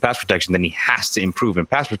improve in pass protection, then he has to improve in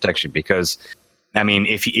pass protection, because I mean,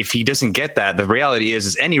 if he doesn't get that, the reality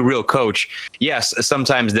is any real coach, yes,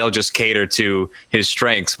 sometimes they'll just cater to his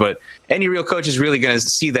strengths, but any real coach is really going to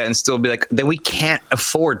see that and still be like, then we can't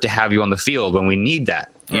afford to have you on the field when we need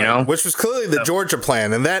that. You know, which was clearly the Georgia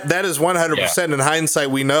plan, and that is 100% in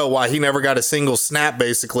hindsight. We know why he never got a single snap,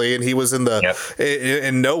 basically, and he was in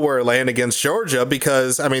in nowhere land against Georgia,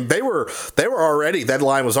 because I mean they were already, that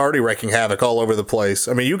line was already wrecking havoc all over the place.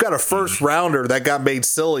 I mean, you got a first rounder that got made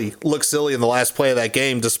look silly in the last play of that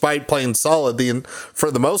game, despite playing solid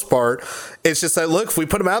for the most part. It's just that, look, if we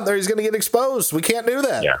put him out there, he's going to get exposed. We can't do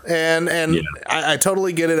that. And I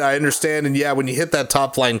totally get it. I understand. And when you hit that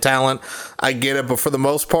top line talent, I get it. But for the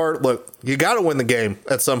most part, look, you got to win the game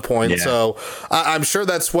at some point. So I'm sure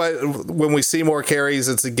that's when we see more carries,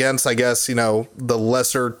 it's against, I guess, the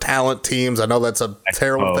lesser talent teams. I know that's a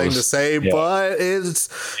terrible thing to say, but it's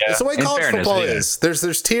the way college football is.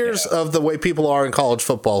 There's tiers of the way people are in college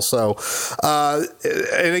football. So,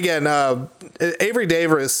 and again, Avery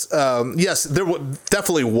Davis, yes, there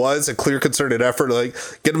definitely was a clear concerted effort to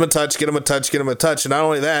get him a touch. And not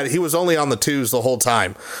only that, he was only on the twos the whole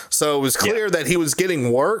time. So it was clear that he was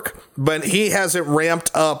getting work, but he hasn't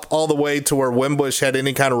ramped up all the way to where Wimbush had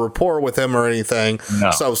any kind of rapport with him or anything.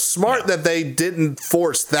 No. So smart that they didn't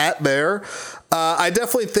force that there. I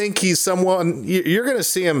definitely think he's someone you're going to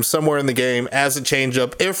see him somewhere in the game as a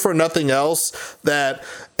changeup, if for nothing else, that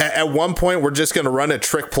at one point we're just going to run a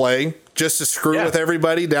trick play just to screw with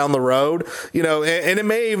everybody down the road, and it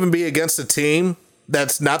may even be against a team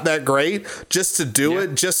that's not that great, just to do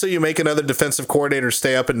it, just so you make another defensive coordinator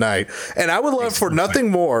stay up at night. And I would love for nothing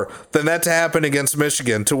more than that to happen against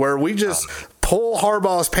Michigan, to where we just pull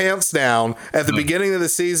Harbaugh's pants down at the beginning of the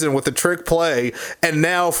season with the trick play, and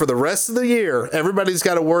now for the rest of the year, everybody's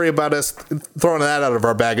got to worry about us throwing that out of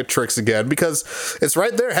our bag at tricks again, because it's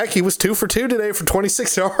right there. Heck, he was 2 for 2 today for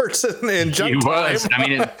 26 yards in jump time. I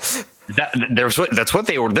mean, that's what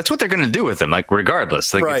they're going to do with him,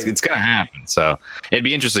 regardless. It's going to happen. So it'd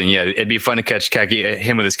be interesting. Yeah, it'd be fun to catch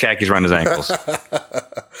him with his khakis around his ankles.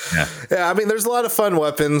 I mean, there's a lot of fun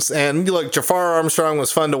weapons, and look, Jafar Armstrong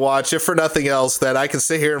was fun to watch, if for nothing else, that I can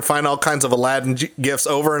sit here and find all kinds of Aladdin gifs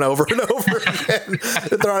over and over and over again.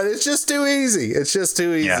 It's just too easy.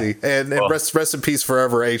 And rest in peace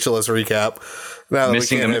forever, HLS recap.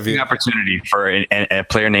 Missing opportunity for a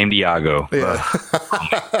player named Iago.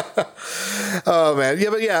 Oh man,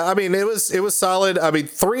 I mean, it was solid. I mean,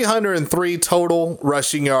 303 total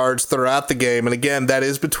rushing yards throughout the game, and again, that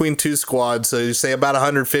is between two squads, so you say about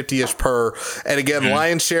 150ish per. And again,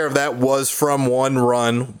 lion's share of that was from one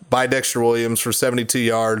run by Dexter Williams for 72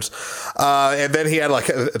 yards, and then he had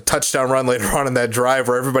a touchdown run later on in that drive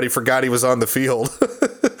where everybody forgot he was on the field.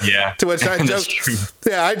 To which I joked.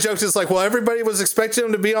 I joked, it's well, everybody was expecting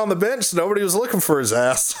him to be on the bench, so nobody was looking for his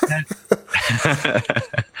ass.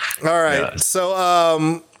 All right. So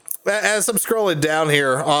as I'm scrolling down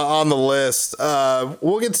here on the list,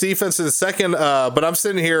 we'll get to defense in a second, but I'm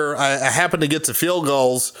sitting here, I happen to get to field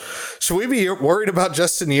goals. Should we be worried about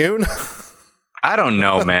Justin Yoon? I don't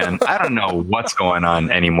know, man. I don't know what's going on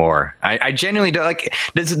anymore. I genuinely don't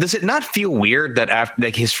does it not feel weird that after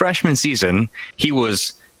his freshman season,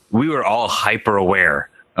 we were all hyper aware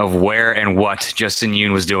of where and what Justin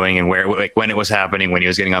Yoon was doing, and where, when it was happening, when he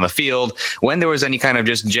was getting on the field, when there was any kind of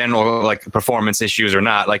just general performance issues or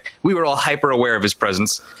not, we were all hyper aware of his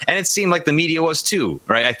presence, and it seemed like the media was too,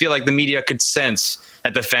 right? I feel like the media could sense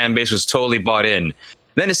that the fan base was totally bought in.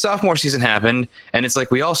 Then his sophomore season happened, and it's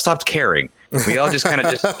we all stopped caring. We all just kind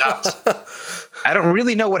of stopped. I don't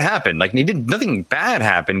really know what happened. Nothing bad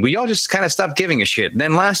happened. We all just kind of stopped giving a shit.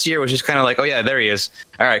 Then last year was just kind of oh yeah, there he is.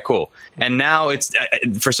 All right, cool. And now it's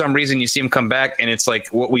for some reason you see him come back, and it's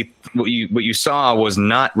what you saw was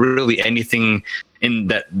not really anything in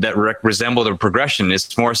that resembled a progression.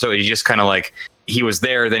 It's more so he just kind of he was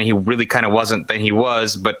there, then he really kind of wasn't, then he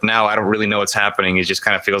was, but now I don't really know what's happening. It just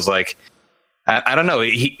kind of feels I don't know.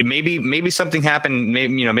 Maybe something happened.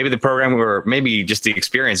 Maybe the program, or maybe just the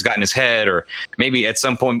experience got in his head, or maybe at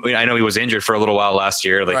some point, I know he was injured for a little while last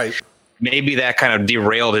year. Right. Maybe that kind of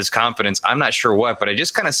derailed his confidence. I'm not sure what, but it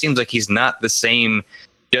just kind of seems like he's not the same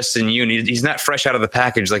Justin Yoon. He's not fresh out of the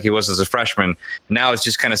package like he was as a freshman. Now it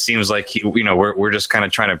just kind of seems like we're just kind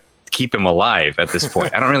of trying to keep him alive at this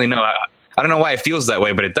point. I don't really know I don't know why it feels that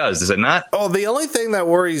way, but it does. Does it not? Oh, the only thing that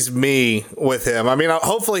worries me with him, I mean,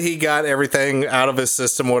 hopefully he got everything out of his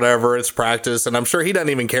system, whatever, it's practice, and I'm sure he doesn't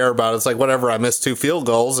even care about it. It's like, whatever, I missed 2 field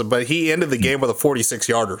goals, but he ended the game with a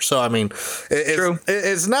 46-yarder. So, I mean,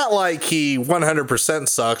 it's not like he 100%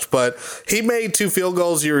 sucked, but he made 2 field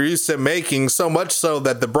goals you were used to making, so much so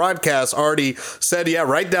that the broadcast already said, yeah,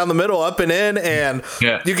 right down the middle, up and in, and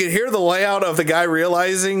you could hear the layout of the guy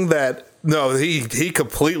realizing that, no, he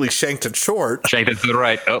completely shanked it short. Shanked it to the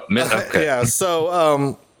right. Oh, missed. Okay. Yeah,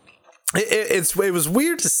 so it was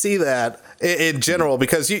weird to see that in general,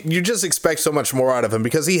 because you just expect so much more out of him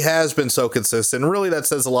because he has been so consistent. And really, that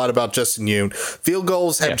says a lot about Justin Yoon. Field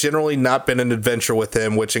goals have generally not been an adventure with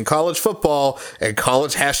him, which in college football and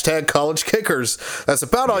college kickers, that's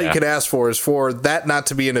about all you can ask for, is for that not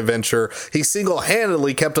to be an adventure. He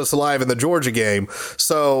single-handedly kept us alive in the Georgia game.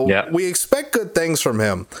 So we expect good things from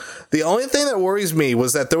him. The only thing that worries me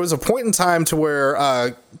was that there was a point in time to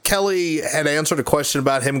where Kelly had answered a question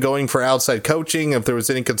about him going for outside coaching, if there was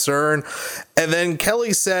any concern. And then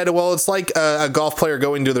Kelly said, well, it's like a golf player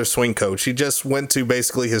going to their swing coach. He just went to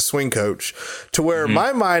basically his swing coach, to where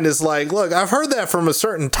my mind is like, look, I've heard that from a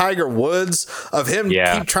certain Tiger Woods of him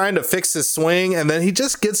keep trying to fix his swing, and then he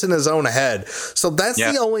just gets in his own head. So that's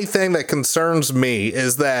the only thing that concerns me,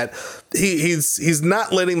 is that he's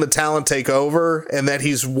not letting the talent take over, and that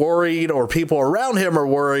he's worried, or people around him are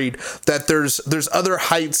worried, that there's other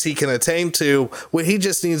heights he can attain to when he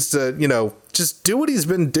just needs to, just do what he's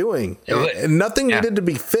been doing. And nothing needed to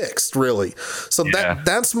be fixed, really. So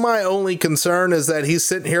that's my only concern, is that he's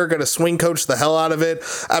sitting here going to swing coach the hell out of it.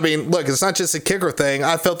 I mean, look, it's not just a kicker thing.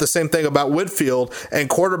 I felt the same thing about Whitfield and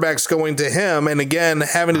quarterbacks going to him, and again,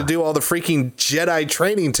 having to do all the freaking Jedi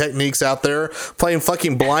training techniques out there, playing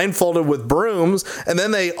fucking blindfolded with brooms, and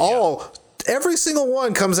then they every single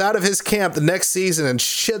one comes out of his camp the next season and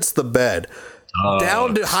shits the bed.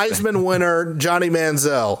 Down to Heisman winner Johnny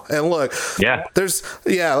Manziel. And look,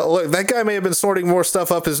 look, that guy may have been snorting more stuff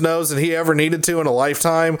up his nose than he ever needed to in a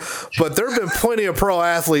lifetime, but there have been plenty of pro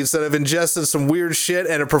athletes that have ingested some weird shit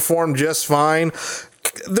and have performed just fine.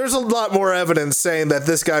 There's a lot more evidence saying that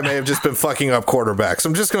this guy may have just been fucking up quarterbacks.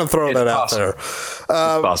 I'm just going to throw that out there. It's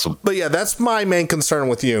possible. But yeah, that's my main concern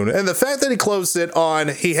with Yoon. And the fact that he closed it on,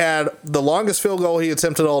 he had the longest field goal he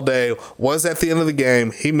attempted all day was at the end of the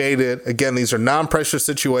game. He made it. Again, these are non-pressure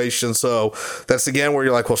situations. So that's again where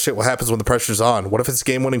you're like, well, shit, what happens when the pressure's on? What if it's a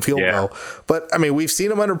game-winning field goal? But I mean, we've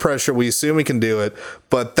seen him under pressure. We assume he can do it.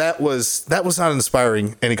 But that was not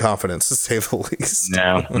inspiring any confidence, to say the least.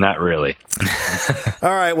 No, not really. All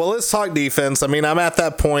right, well, let's talk defense. I mean, I'm at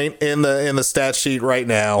that point in the stat sheet right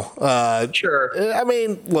now. Sure. I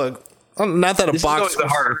mean, look, not that this is always the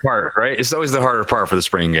harder part, right? It's always the harder part for the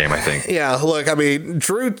spring game, I think. Yeah, look, I mean,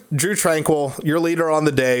 Drew Tranquil, your leader on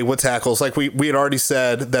the day with tackles, like we had already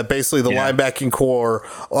said, that basically the linebacking core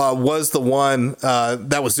was the one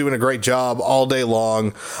that was doing a great job all day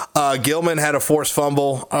long. Gilman had a forced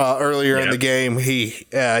fumble earlier in the game. He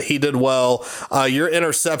did well. Your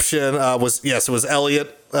interception it was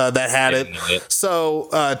Elliott that had it. Elliott.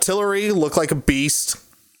 So Tillery looked like a beast.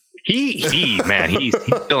 He's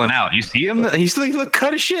filling out. You see him? He's like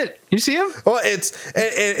cut of shit. You see him? Well, and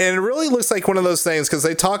it really looks like one of those things, because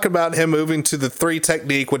they talk about him moving to the 3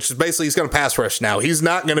 technique, which is basically he's going to pass rush now. He's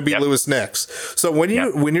not going to be Lewis Nix. So when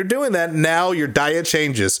you're doing that, now your diet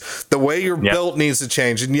changes. The way you're built needs to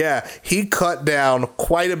change. And he cut down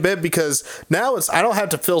quite a bit, because now I don't have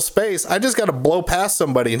to fill space. I just got to blow past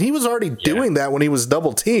somebody. And he was already doing that when he was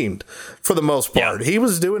double teamed for the most part. He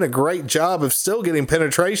was doing a great job of still getting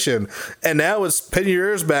penetration. And now it's pin your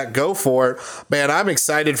ears back, go for it. Man, I'm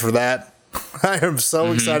excited for that. I am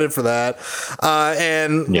so excited for that.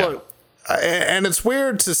 Look, and it's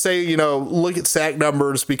weird to say, look at sack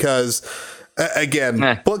numbers, because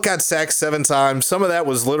again, Book got sacked 7 times. Some of that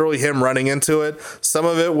was literally him running into it. Some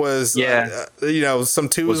of it was, some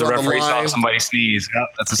twos on the line. Saw somebody sneeze. Oh,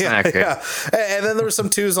 that's a sack. And then there were some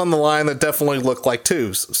twos on the line that definitely looked like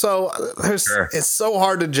twos. So it's so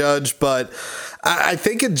hard to judge, but I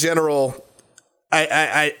think in general,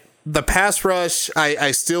 the pass rush,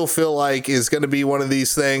 I still feel like is going to be one of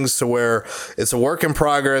these things to where it's a work in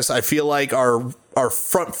progress. I feel like our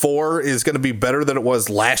front 4 is going to be better than it was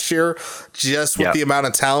last year, just with the amount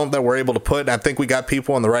of talent that we're able to put. And I think we got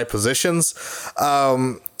people in the right positions.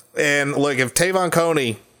 And look, if Tavon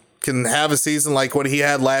Coney can have a season like what he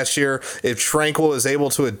had last year, if Tranquil is able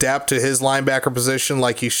to adapt to his linebacker position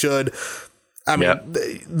like he should, I mean,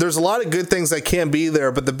 there's a lot of good things that can be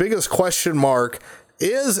there, but the biggest question mark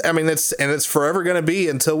is, I mean, it's forever going to be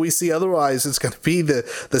until we see otherwise. It's going to be the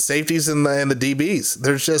safeties and the DBs.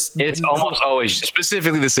 There's just it's almost always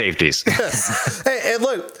specifically the safeties. Hey, and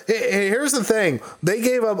look, here's the thing: they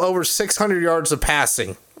gave up over 600 yards of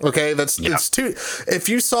passing. Okay, it's too. If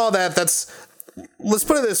you saw that, let's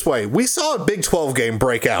put it this way: we saw a Big 12 game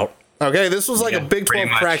break out. Okay, this was like a Big 12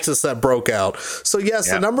 practice that broke out. So, yes,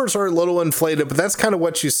 the numbers are a little inflated, but that's kind of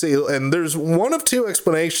what you see. And there's one of two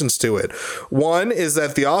explanations to it. One is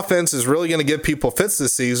that the offense is really going to give people fits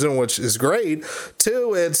this season, which is great.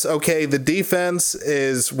 Two, it's, okay, the defense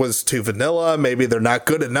was too vanilla. Maybe they're not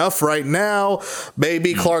good enough right now.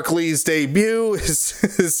 Maybe Clark Lee's debut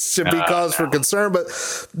should be cause for concern. But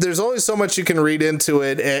there's only so much you can read into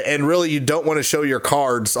it, and really you don't want to show your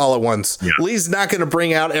cards all at once. Yeah. Lee's not going to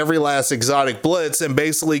bring out every last exotic blitz and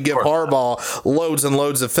basically give Harbaugh loads and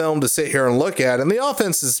loads of film to sit here and look at. And the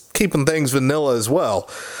offense is keeping things vanilla as well.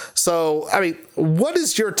 So, I mean, what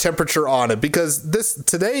is your temperature on it? Because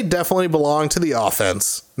today definitely belonged to the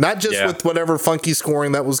offense, not just with whatever funky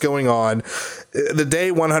scoring that was going on. The day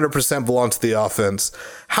 100% belonged to the offense.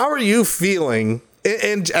 How are you feeling?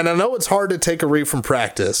 And I know it's hard to take a read from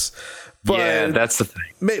practice, but that's the thing.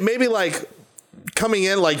 Maybe like coming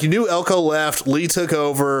in, like you knew Elko left, Lee took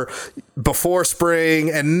over before spring,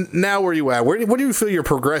 and now where are you at? What do you feel your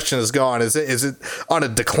progression has gone? Is it on a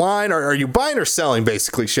decline, or are you buying or selling,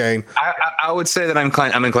 basically, Shane? I would say that I'm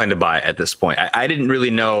inclined to buy at this point. I didn't really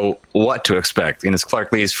know what to expect, and it's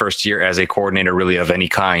Clark Lee's first year as a coordinator, really of any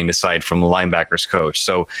kind, aside from the linebackers coach.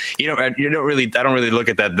 So I don't really look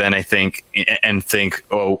at that then. I think and think,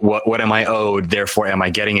 oh, what am I owed? Therefore, am I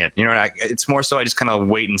getting it? It's more so I just kind of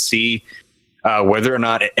wait and see. Whether or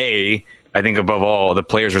not, I think above all, the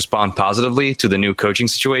players respond positively to the new coaching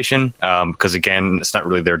situation, because again, it's not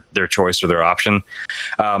really their choice or their option.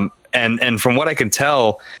 And from what I can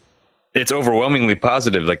tell, it's overwhelmingly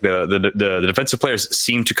positive. Like the defensive players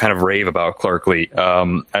seem to kind of rave about Clark Lee.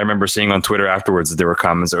 I remember seeing on Twitter afterwards that there were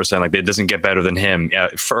comments that were saying like it doesn't get better than him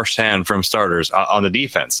firsthand from starters on the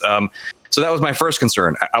defense. So that was my first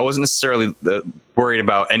concern. I wasn't necessarily worried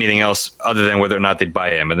about anything else other than whether or not they'd buy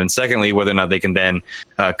him. And then secondly, whether or not they can then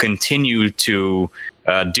continue to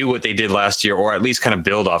do what they did last year, or at least kind of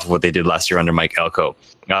build off of what they did last year under Mike Elko.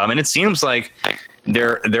 And it seems like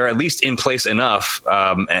they're at least in place enough.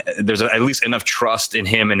 There's at least enough trust in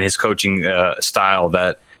him and his coaching style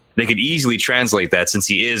that they could easily translate that, since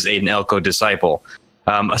he is an Elko disciple.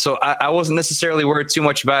 So I wasn't necessarily worried too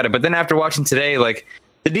much about it. But then after watching today, like,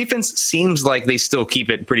 the defense seems like they still keep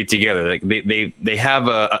it pretty together. Like they have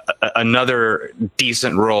another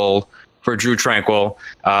decent role for Drew Tranquill.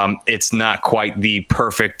 It's not quite the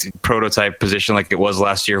perfect prototype position like it was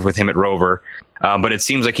last year with him at Rover. But it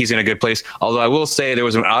seems like he's in a good place. Although I will say there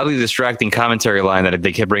was an oddly distracting commentary line that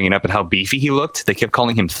they kept bringing up and how beefy he looked. They kept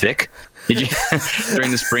calling him thick. Did you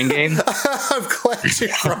during the spring game? I'm glad you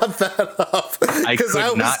brought that up. I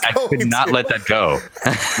could not let that go.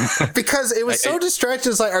 Because it was so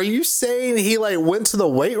distracting. It's like, are you saying he like went to the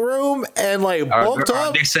weight room and like bulked up?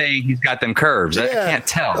 Are they saying he's got them curves? I can't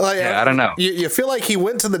tell. Like, I don't know. You feel like he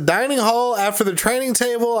went to the dining hall after the training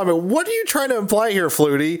table? I mean, what are you trying to imply here,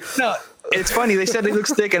 Flutie? No. It's funny. They said he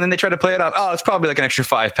looks thick, and then they try to play it off. Oh, it's probably like an extra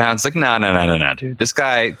 5 pounds. Like, no, dude. This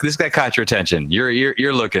guy caught your attention.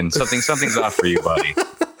 You're looking. Something's off for you, buddy.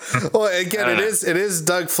 Well, again, it is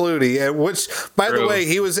Doug Flutie, which, by the way,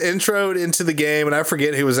 he was introed into the game, and I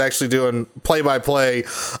forget who was actually doing play-by-play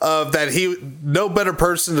of that. No better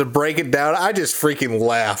person to break it down. I just freaking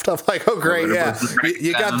laughed. I'm like, oh, great, yeah.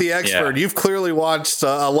 You got the expert. Yeah. You've clearly watched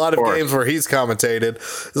a lot of games where he's commentated.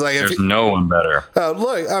 It's like, there's no one better.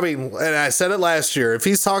 Look, I mean, and I said it last year, if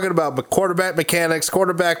he's talking about quarterback mechanics,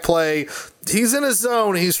 quarterback play, he's in his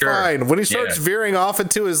zone. He's fine. When he starts veering off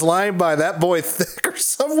into his line by that boy thick or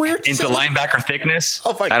some weird into shit. Linebacker thickness.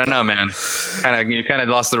 Oh my God. I don't know, man. You kind of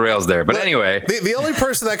lost the rails there. But anyway, the only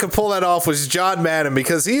person that could pull that off was John Madden,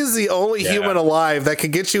 because he is the only human alive that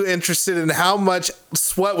could get you interested in how much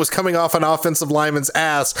sweat was coming off an offensive lineman's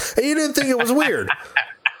ass, and you didn't think it was weird.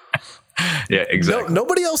 Yeah, exactly.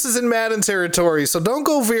 Nobody else is in Madden territory, so don't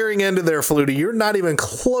go veering into there, Flutie. You're not even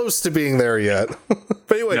close to being there yet.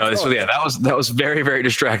 But anyway, that was very, very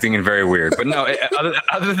distracting and very weird. But no,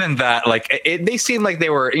 other than that, like they seemed like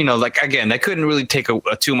they were, like again, they couldn't really take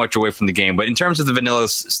too much away from the game. But in terms of the vanilla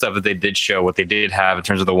stuff that they did show, what they did have in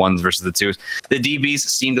terms of the ones versus the twos, the DBs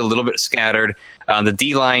seemed a little bit scattered. The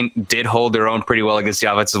D line did hold their own pretty well against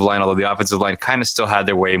the offensive line, although the offensive line kind of still had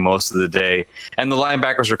their way most of the day, and the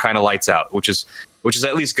linebackers were kind of lights out, which is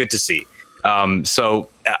at least good to see. So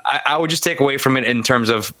I would just take away from it in terms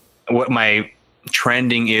of what my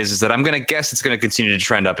trending is that I'm going to guess it's going to continue to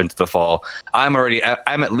trend up into the fall. I'm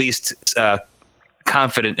at least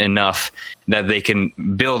confident enough that they can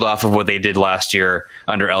build off of what they did last year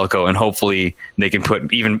under Elko, and hopefully they can put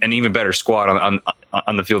an even better squad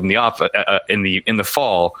on the field in the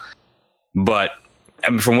fall. But I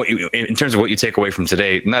mean, in terms of what you take away from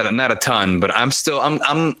today, not a ton, but I'm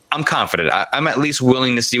confident. I'm at least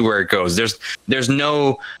willing to see where it goes.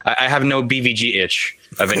 I have no BVG itch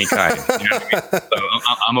of any kind. You know what I mean?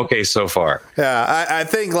 So I'm okay so far. Yeah, I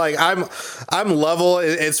think like I'm level.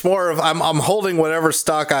 It's more of I'm holding whatever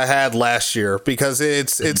stock I had last year, because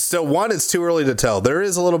it's still it's too early to tell. There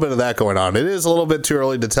is a little bit of that going on. It is a little bit too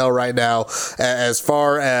early to tell right now as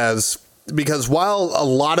far as. Because while a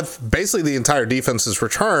lot of basically the entire defense is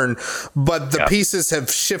returned, but the pieces have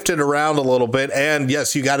shifted around a little bit. And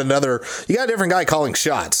yes, you got a different guy calling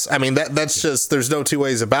shots. I mean, that's just, there's no two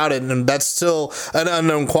ways about it. And that's still an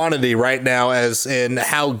unknown quantity right now, as in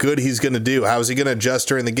how good he's going to do. How is he going to adjust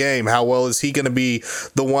during the game? How well is he going to be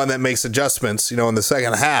the one that makes adjustments, in the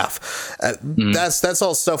second half? That's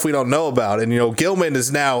all stuff we don't know about. And, Gilman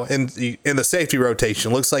is now in the safety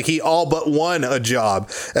rotation. Looks like he all but won a job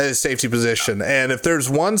at his safety position. And if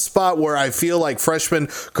there's one spot where I feel like freshmen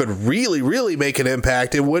could really, really make an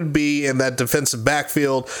impact, it would be in that defensive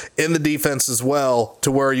backfield, in the defense as well,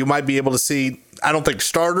 to where you might be able to see. I don't think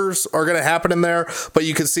starters are going to happen in there, but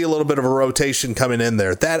you can see a little bit of a rotation coming in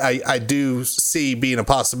there. That I do see being a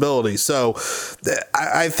possibility. So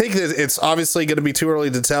I think that it's obviously going to be too early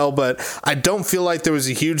to tell, but I don't feel like there was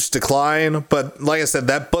a huge decline. But like I said,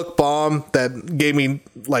 that book bomb that gave me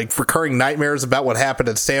like recurring nightmares about what happened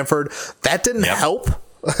at Stanford, that didn't help.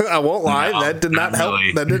 I won't lie. That did not help.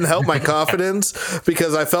 Really. That didn't help my confidence,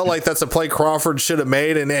 because I felt like that's a play Crawford should have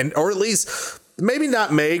made, or at least maybe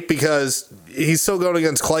not make, because he's still going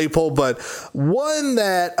against Claypool, but one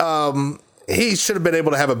that he should have been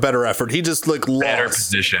able to have a better effort. He just looked lost. Better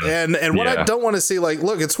position. And what I don't want to see, like,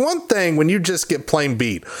 look, it's one thing when you just get plain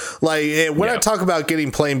beat. Like, when I talk about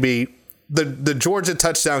getting plain beat, the Georgia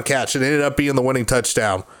touchdown catch, it ended up being the winning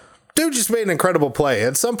touchdown. Dude just made an incredible play.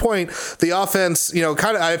 At some point, the offense,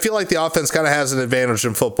 I feel like the offense kind of has an advantage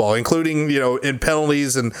in football, including, in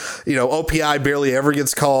penalties, and, OPI barely ever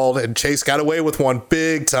gets called, and Chase got away with one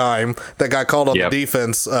big time that got called on the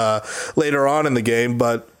defense later on in the game.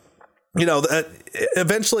 But,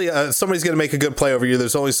 eventually somebody's going to make a good play over you.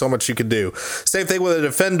 There's only so much you can do. Same thing with a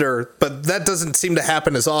defender, but that doesn't seem to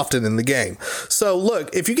happen as often in the game. So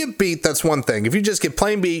look, if you get beat, that's one thing. If you just get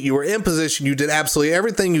plain beat, you were in position, you did absolutely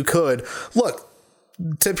everything you could. Look,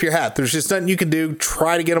 tip your hat. There's just nothing you can do.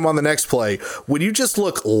 Try to get them on the next play. When you just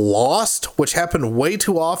look lost, which happened way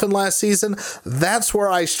too often last season, that's where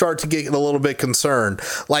I start to get a little bit concerned.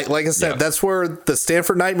 Like I said, that's where the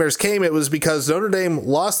Stanford nightmares came. It was because Notre Dame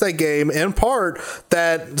lost that game in part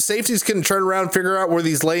that safeties couldn't turn around and figure out where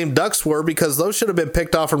these lame ducks were, because those should have been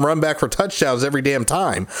picked off and run back for touchdowns every damn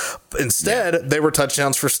time. Instead, they were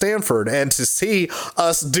touchdowns for Stanford. And to see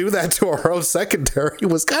us do that to our own secondary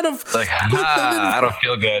was kind of like, I don't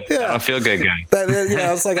feel good. Yeah. I don't feel good, guy.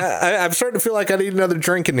 I was like, I'm starting to feel like I need another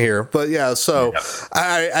drink in here. But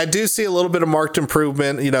I do see a little bit of marked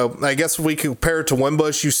improvement. I guess if we compare it to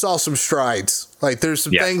Wimbush, you saw some strides. Like, there's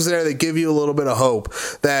some things there that give you a little bit of hope,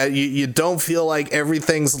 that you don't feel like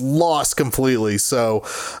everything's lost completely. So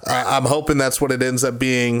I'm hoping that's what it ends up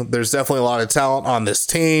being. There's definitely a lot of talent on this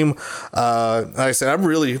team. Like I said,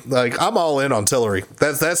 I'm all in on Tillery.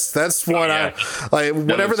 That's one I like.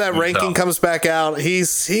 Whenever that ranking comes back out, he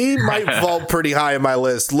might vault pretty high in my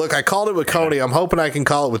list. Look, I called it with Coney. I'm hoping I can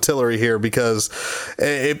call it with Tillery here, because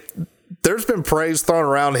there's been praise thrown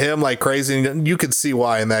around him like crazy, and you could see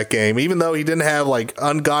why in that game. Even though he didn't have like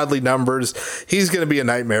ungodly numbers, he's going to be a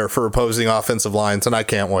nightmare for opposing offensive lines, and I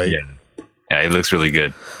can't wait. Yeah, he looks really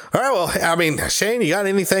good. All right, well, I mean, Shane, you got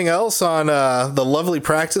anything else on the lovely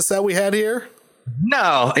practice that we had here?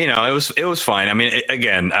 No, it was fine. I mean,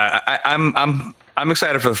 again, I'm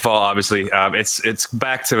excited for the fall. Obviously, it's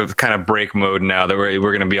back to kind of break mode now that we're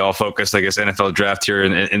going to be all focused, I guess, NFL draft here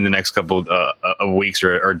in the next couple of weeks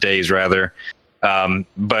or days rather.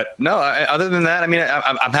 But no, other than that, I mean,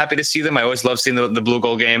 I'm happy to see them. I always love seeing the Blue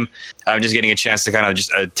Gold game. I'm just getting a chance to kind of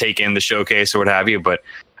just take in the showcase or what have you. But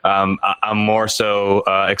I'm more so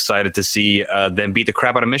excited to see them beat the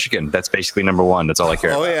crap out of Michigan. That's basically number one. That's all I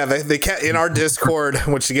care about. Oh yeah, they in our Discord,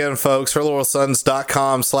 which again, folks,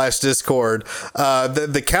 herloyalsons.com/Discord.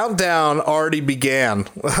 The countdown already began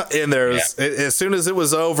in there. As soon as it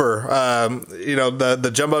was over,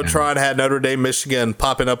 the jumbotron had Notre Dame, Michigan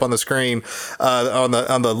popping up on the screen on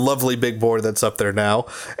the lovely big board that's up there now,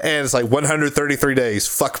 and it's like 133 days.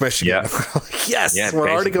 Fuck Michigan. Yes, we're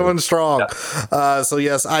already going strong. So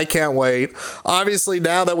yes, I can't wait. Obviously,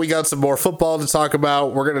 now that we got some more football to talk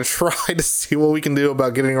about, we're gonna try to see what we can do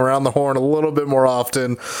about getting around the horn a little bit more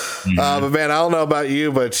often. But man, I don't know about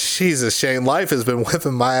you, but Jesus, Shane, life has been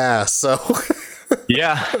whipping my ass. So.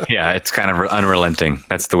 Yeah, it's kind of unrelenting.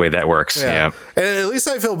 That's the way that works. Yeah. And at least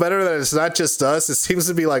I feel better that it's not just us. It seems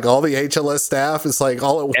to be like all the HLS staff is like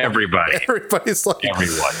all at once. Everybody's like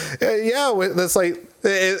everyone. Yeah, that's like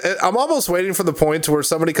I'm almost waiting for the point to where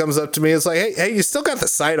somebody comes up to me. It's like, hey, you still got the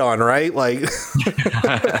site on, right? Like,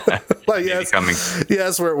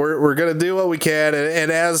 yes, we're gonna do what we can,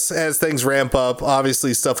 and as things ramp up,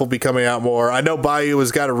 obviously stuff will be coming out more. I know Bayou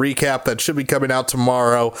has got a recap that should be coming out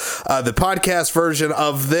tomorrow. The podcast version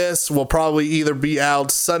of this will probably either be out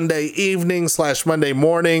Sunday evening / Monday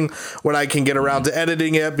morning when I can get around to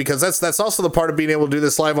editing it, because that's also the part of being able to do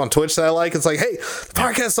this live on Twitch that I like. It's like, hey, the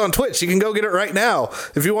podcast's on Twitch. You can go get it right now.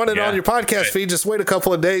 If you want it on your podcast feed, just wait a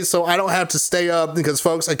couple of days so I don't have to stay up, because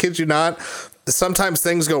folks, I kid you not, sometimes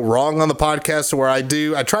things go wrong on the podcast where I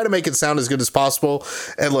try to make it sound as good as possible.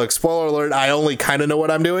 And look, spoiler alert, I only kind of know what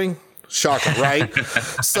I'm doing. Shocking, right?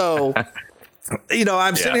 So,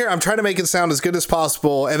 I'm sitting here, I'm trying to make it sound as good as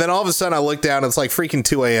possible. And then all of a sudden I look down, it's like freaking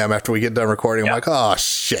 2 a.m. after we get done recording. I'm like, oh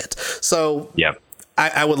shit. So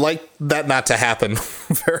I would like that not to happen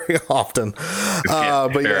very often.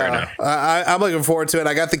 But I'm looking forward to it.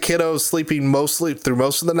 I got the kiddos sleeping through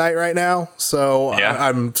most of the night right now. So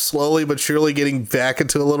I'm slowly but surely getting back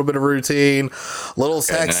into a little bit of routine. Little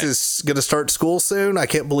Tex is going to start school soon. I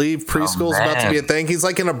can't believe preschool is about to be a thing. He's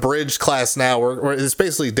like in a bridge class now where it's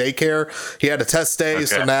basically daycare. He had a test day.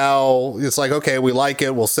 So now it's like, okay, we like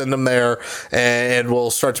it. We'll send him there and we'll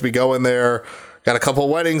start to be going there. Got a couple of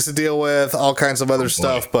weddings to deal with, all kinds of other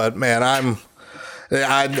stuff. But man, I'm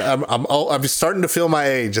starting to feel my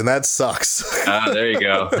age, and that sucks. There you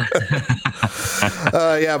go.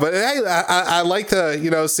 But hey, I like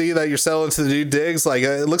to see that you're settling to the new digs. Like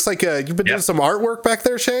it looks like you've been doing some artwork back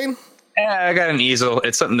there, Shane. Yeah, I got an easel.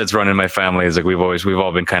 It's something that's run in my family. It's like we've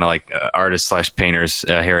all been kind of like artists / painters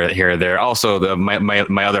here or there. Also,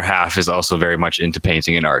 my other half is also very much into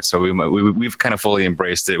painting and art. So we've kind of fully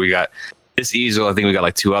embraced it. We got this easel. I think we got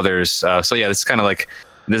like 2 others. So yeah, it's kind of like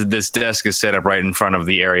this desk is set up right in front of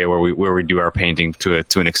the area where we do our painting to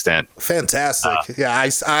an extent. Fantastic. I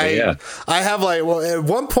have like, well, at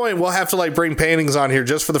one point we'll have to like bring paintings on here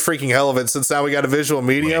just for the freaking hell of it, since now we got a visual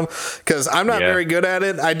medium, because I'm not very good at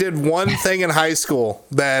it. I did one thing in high school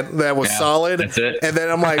that was solid. That's it. And then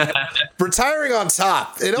I'm like retiring on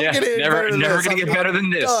top. It don't get any never better gonna get better than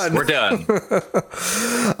this. Done. We're done.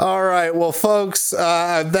 All right. Well, folks,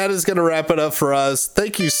 that is going to wrap it up for us.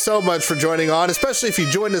 Thank you so much for joining on, especially if you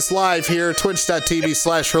join us live here.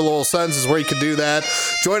 Twitch.tv/HerLoyalSons is where you can do that.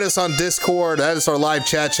 Join us on Discord. That is our live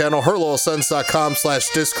chat channel,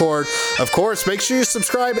 herloyalsons.com/Discord. Of course, make sure you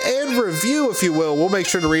subscribe and review, if you will. We'll make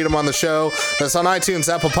sure to read them on the show. That's on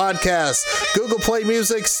iTunes, Apple Podcasts, Google Play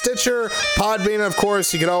Music, Stitcher, Podbean. Of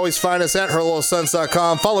course, you can always find us at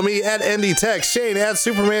herloyalsons.com. Follow me at NDTech, Shane at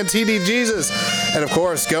Superman TD Jesus. And of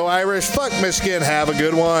course, go Irish, fuck Michigan. Have a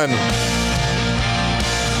good one.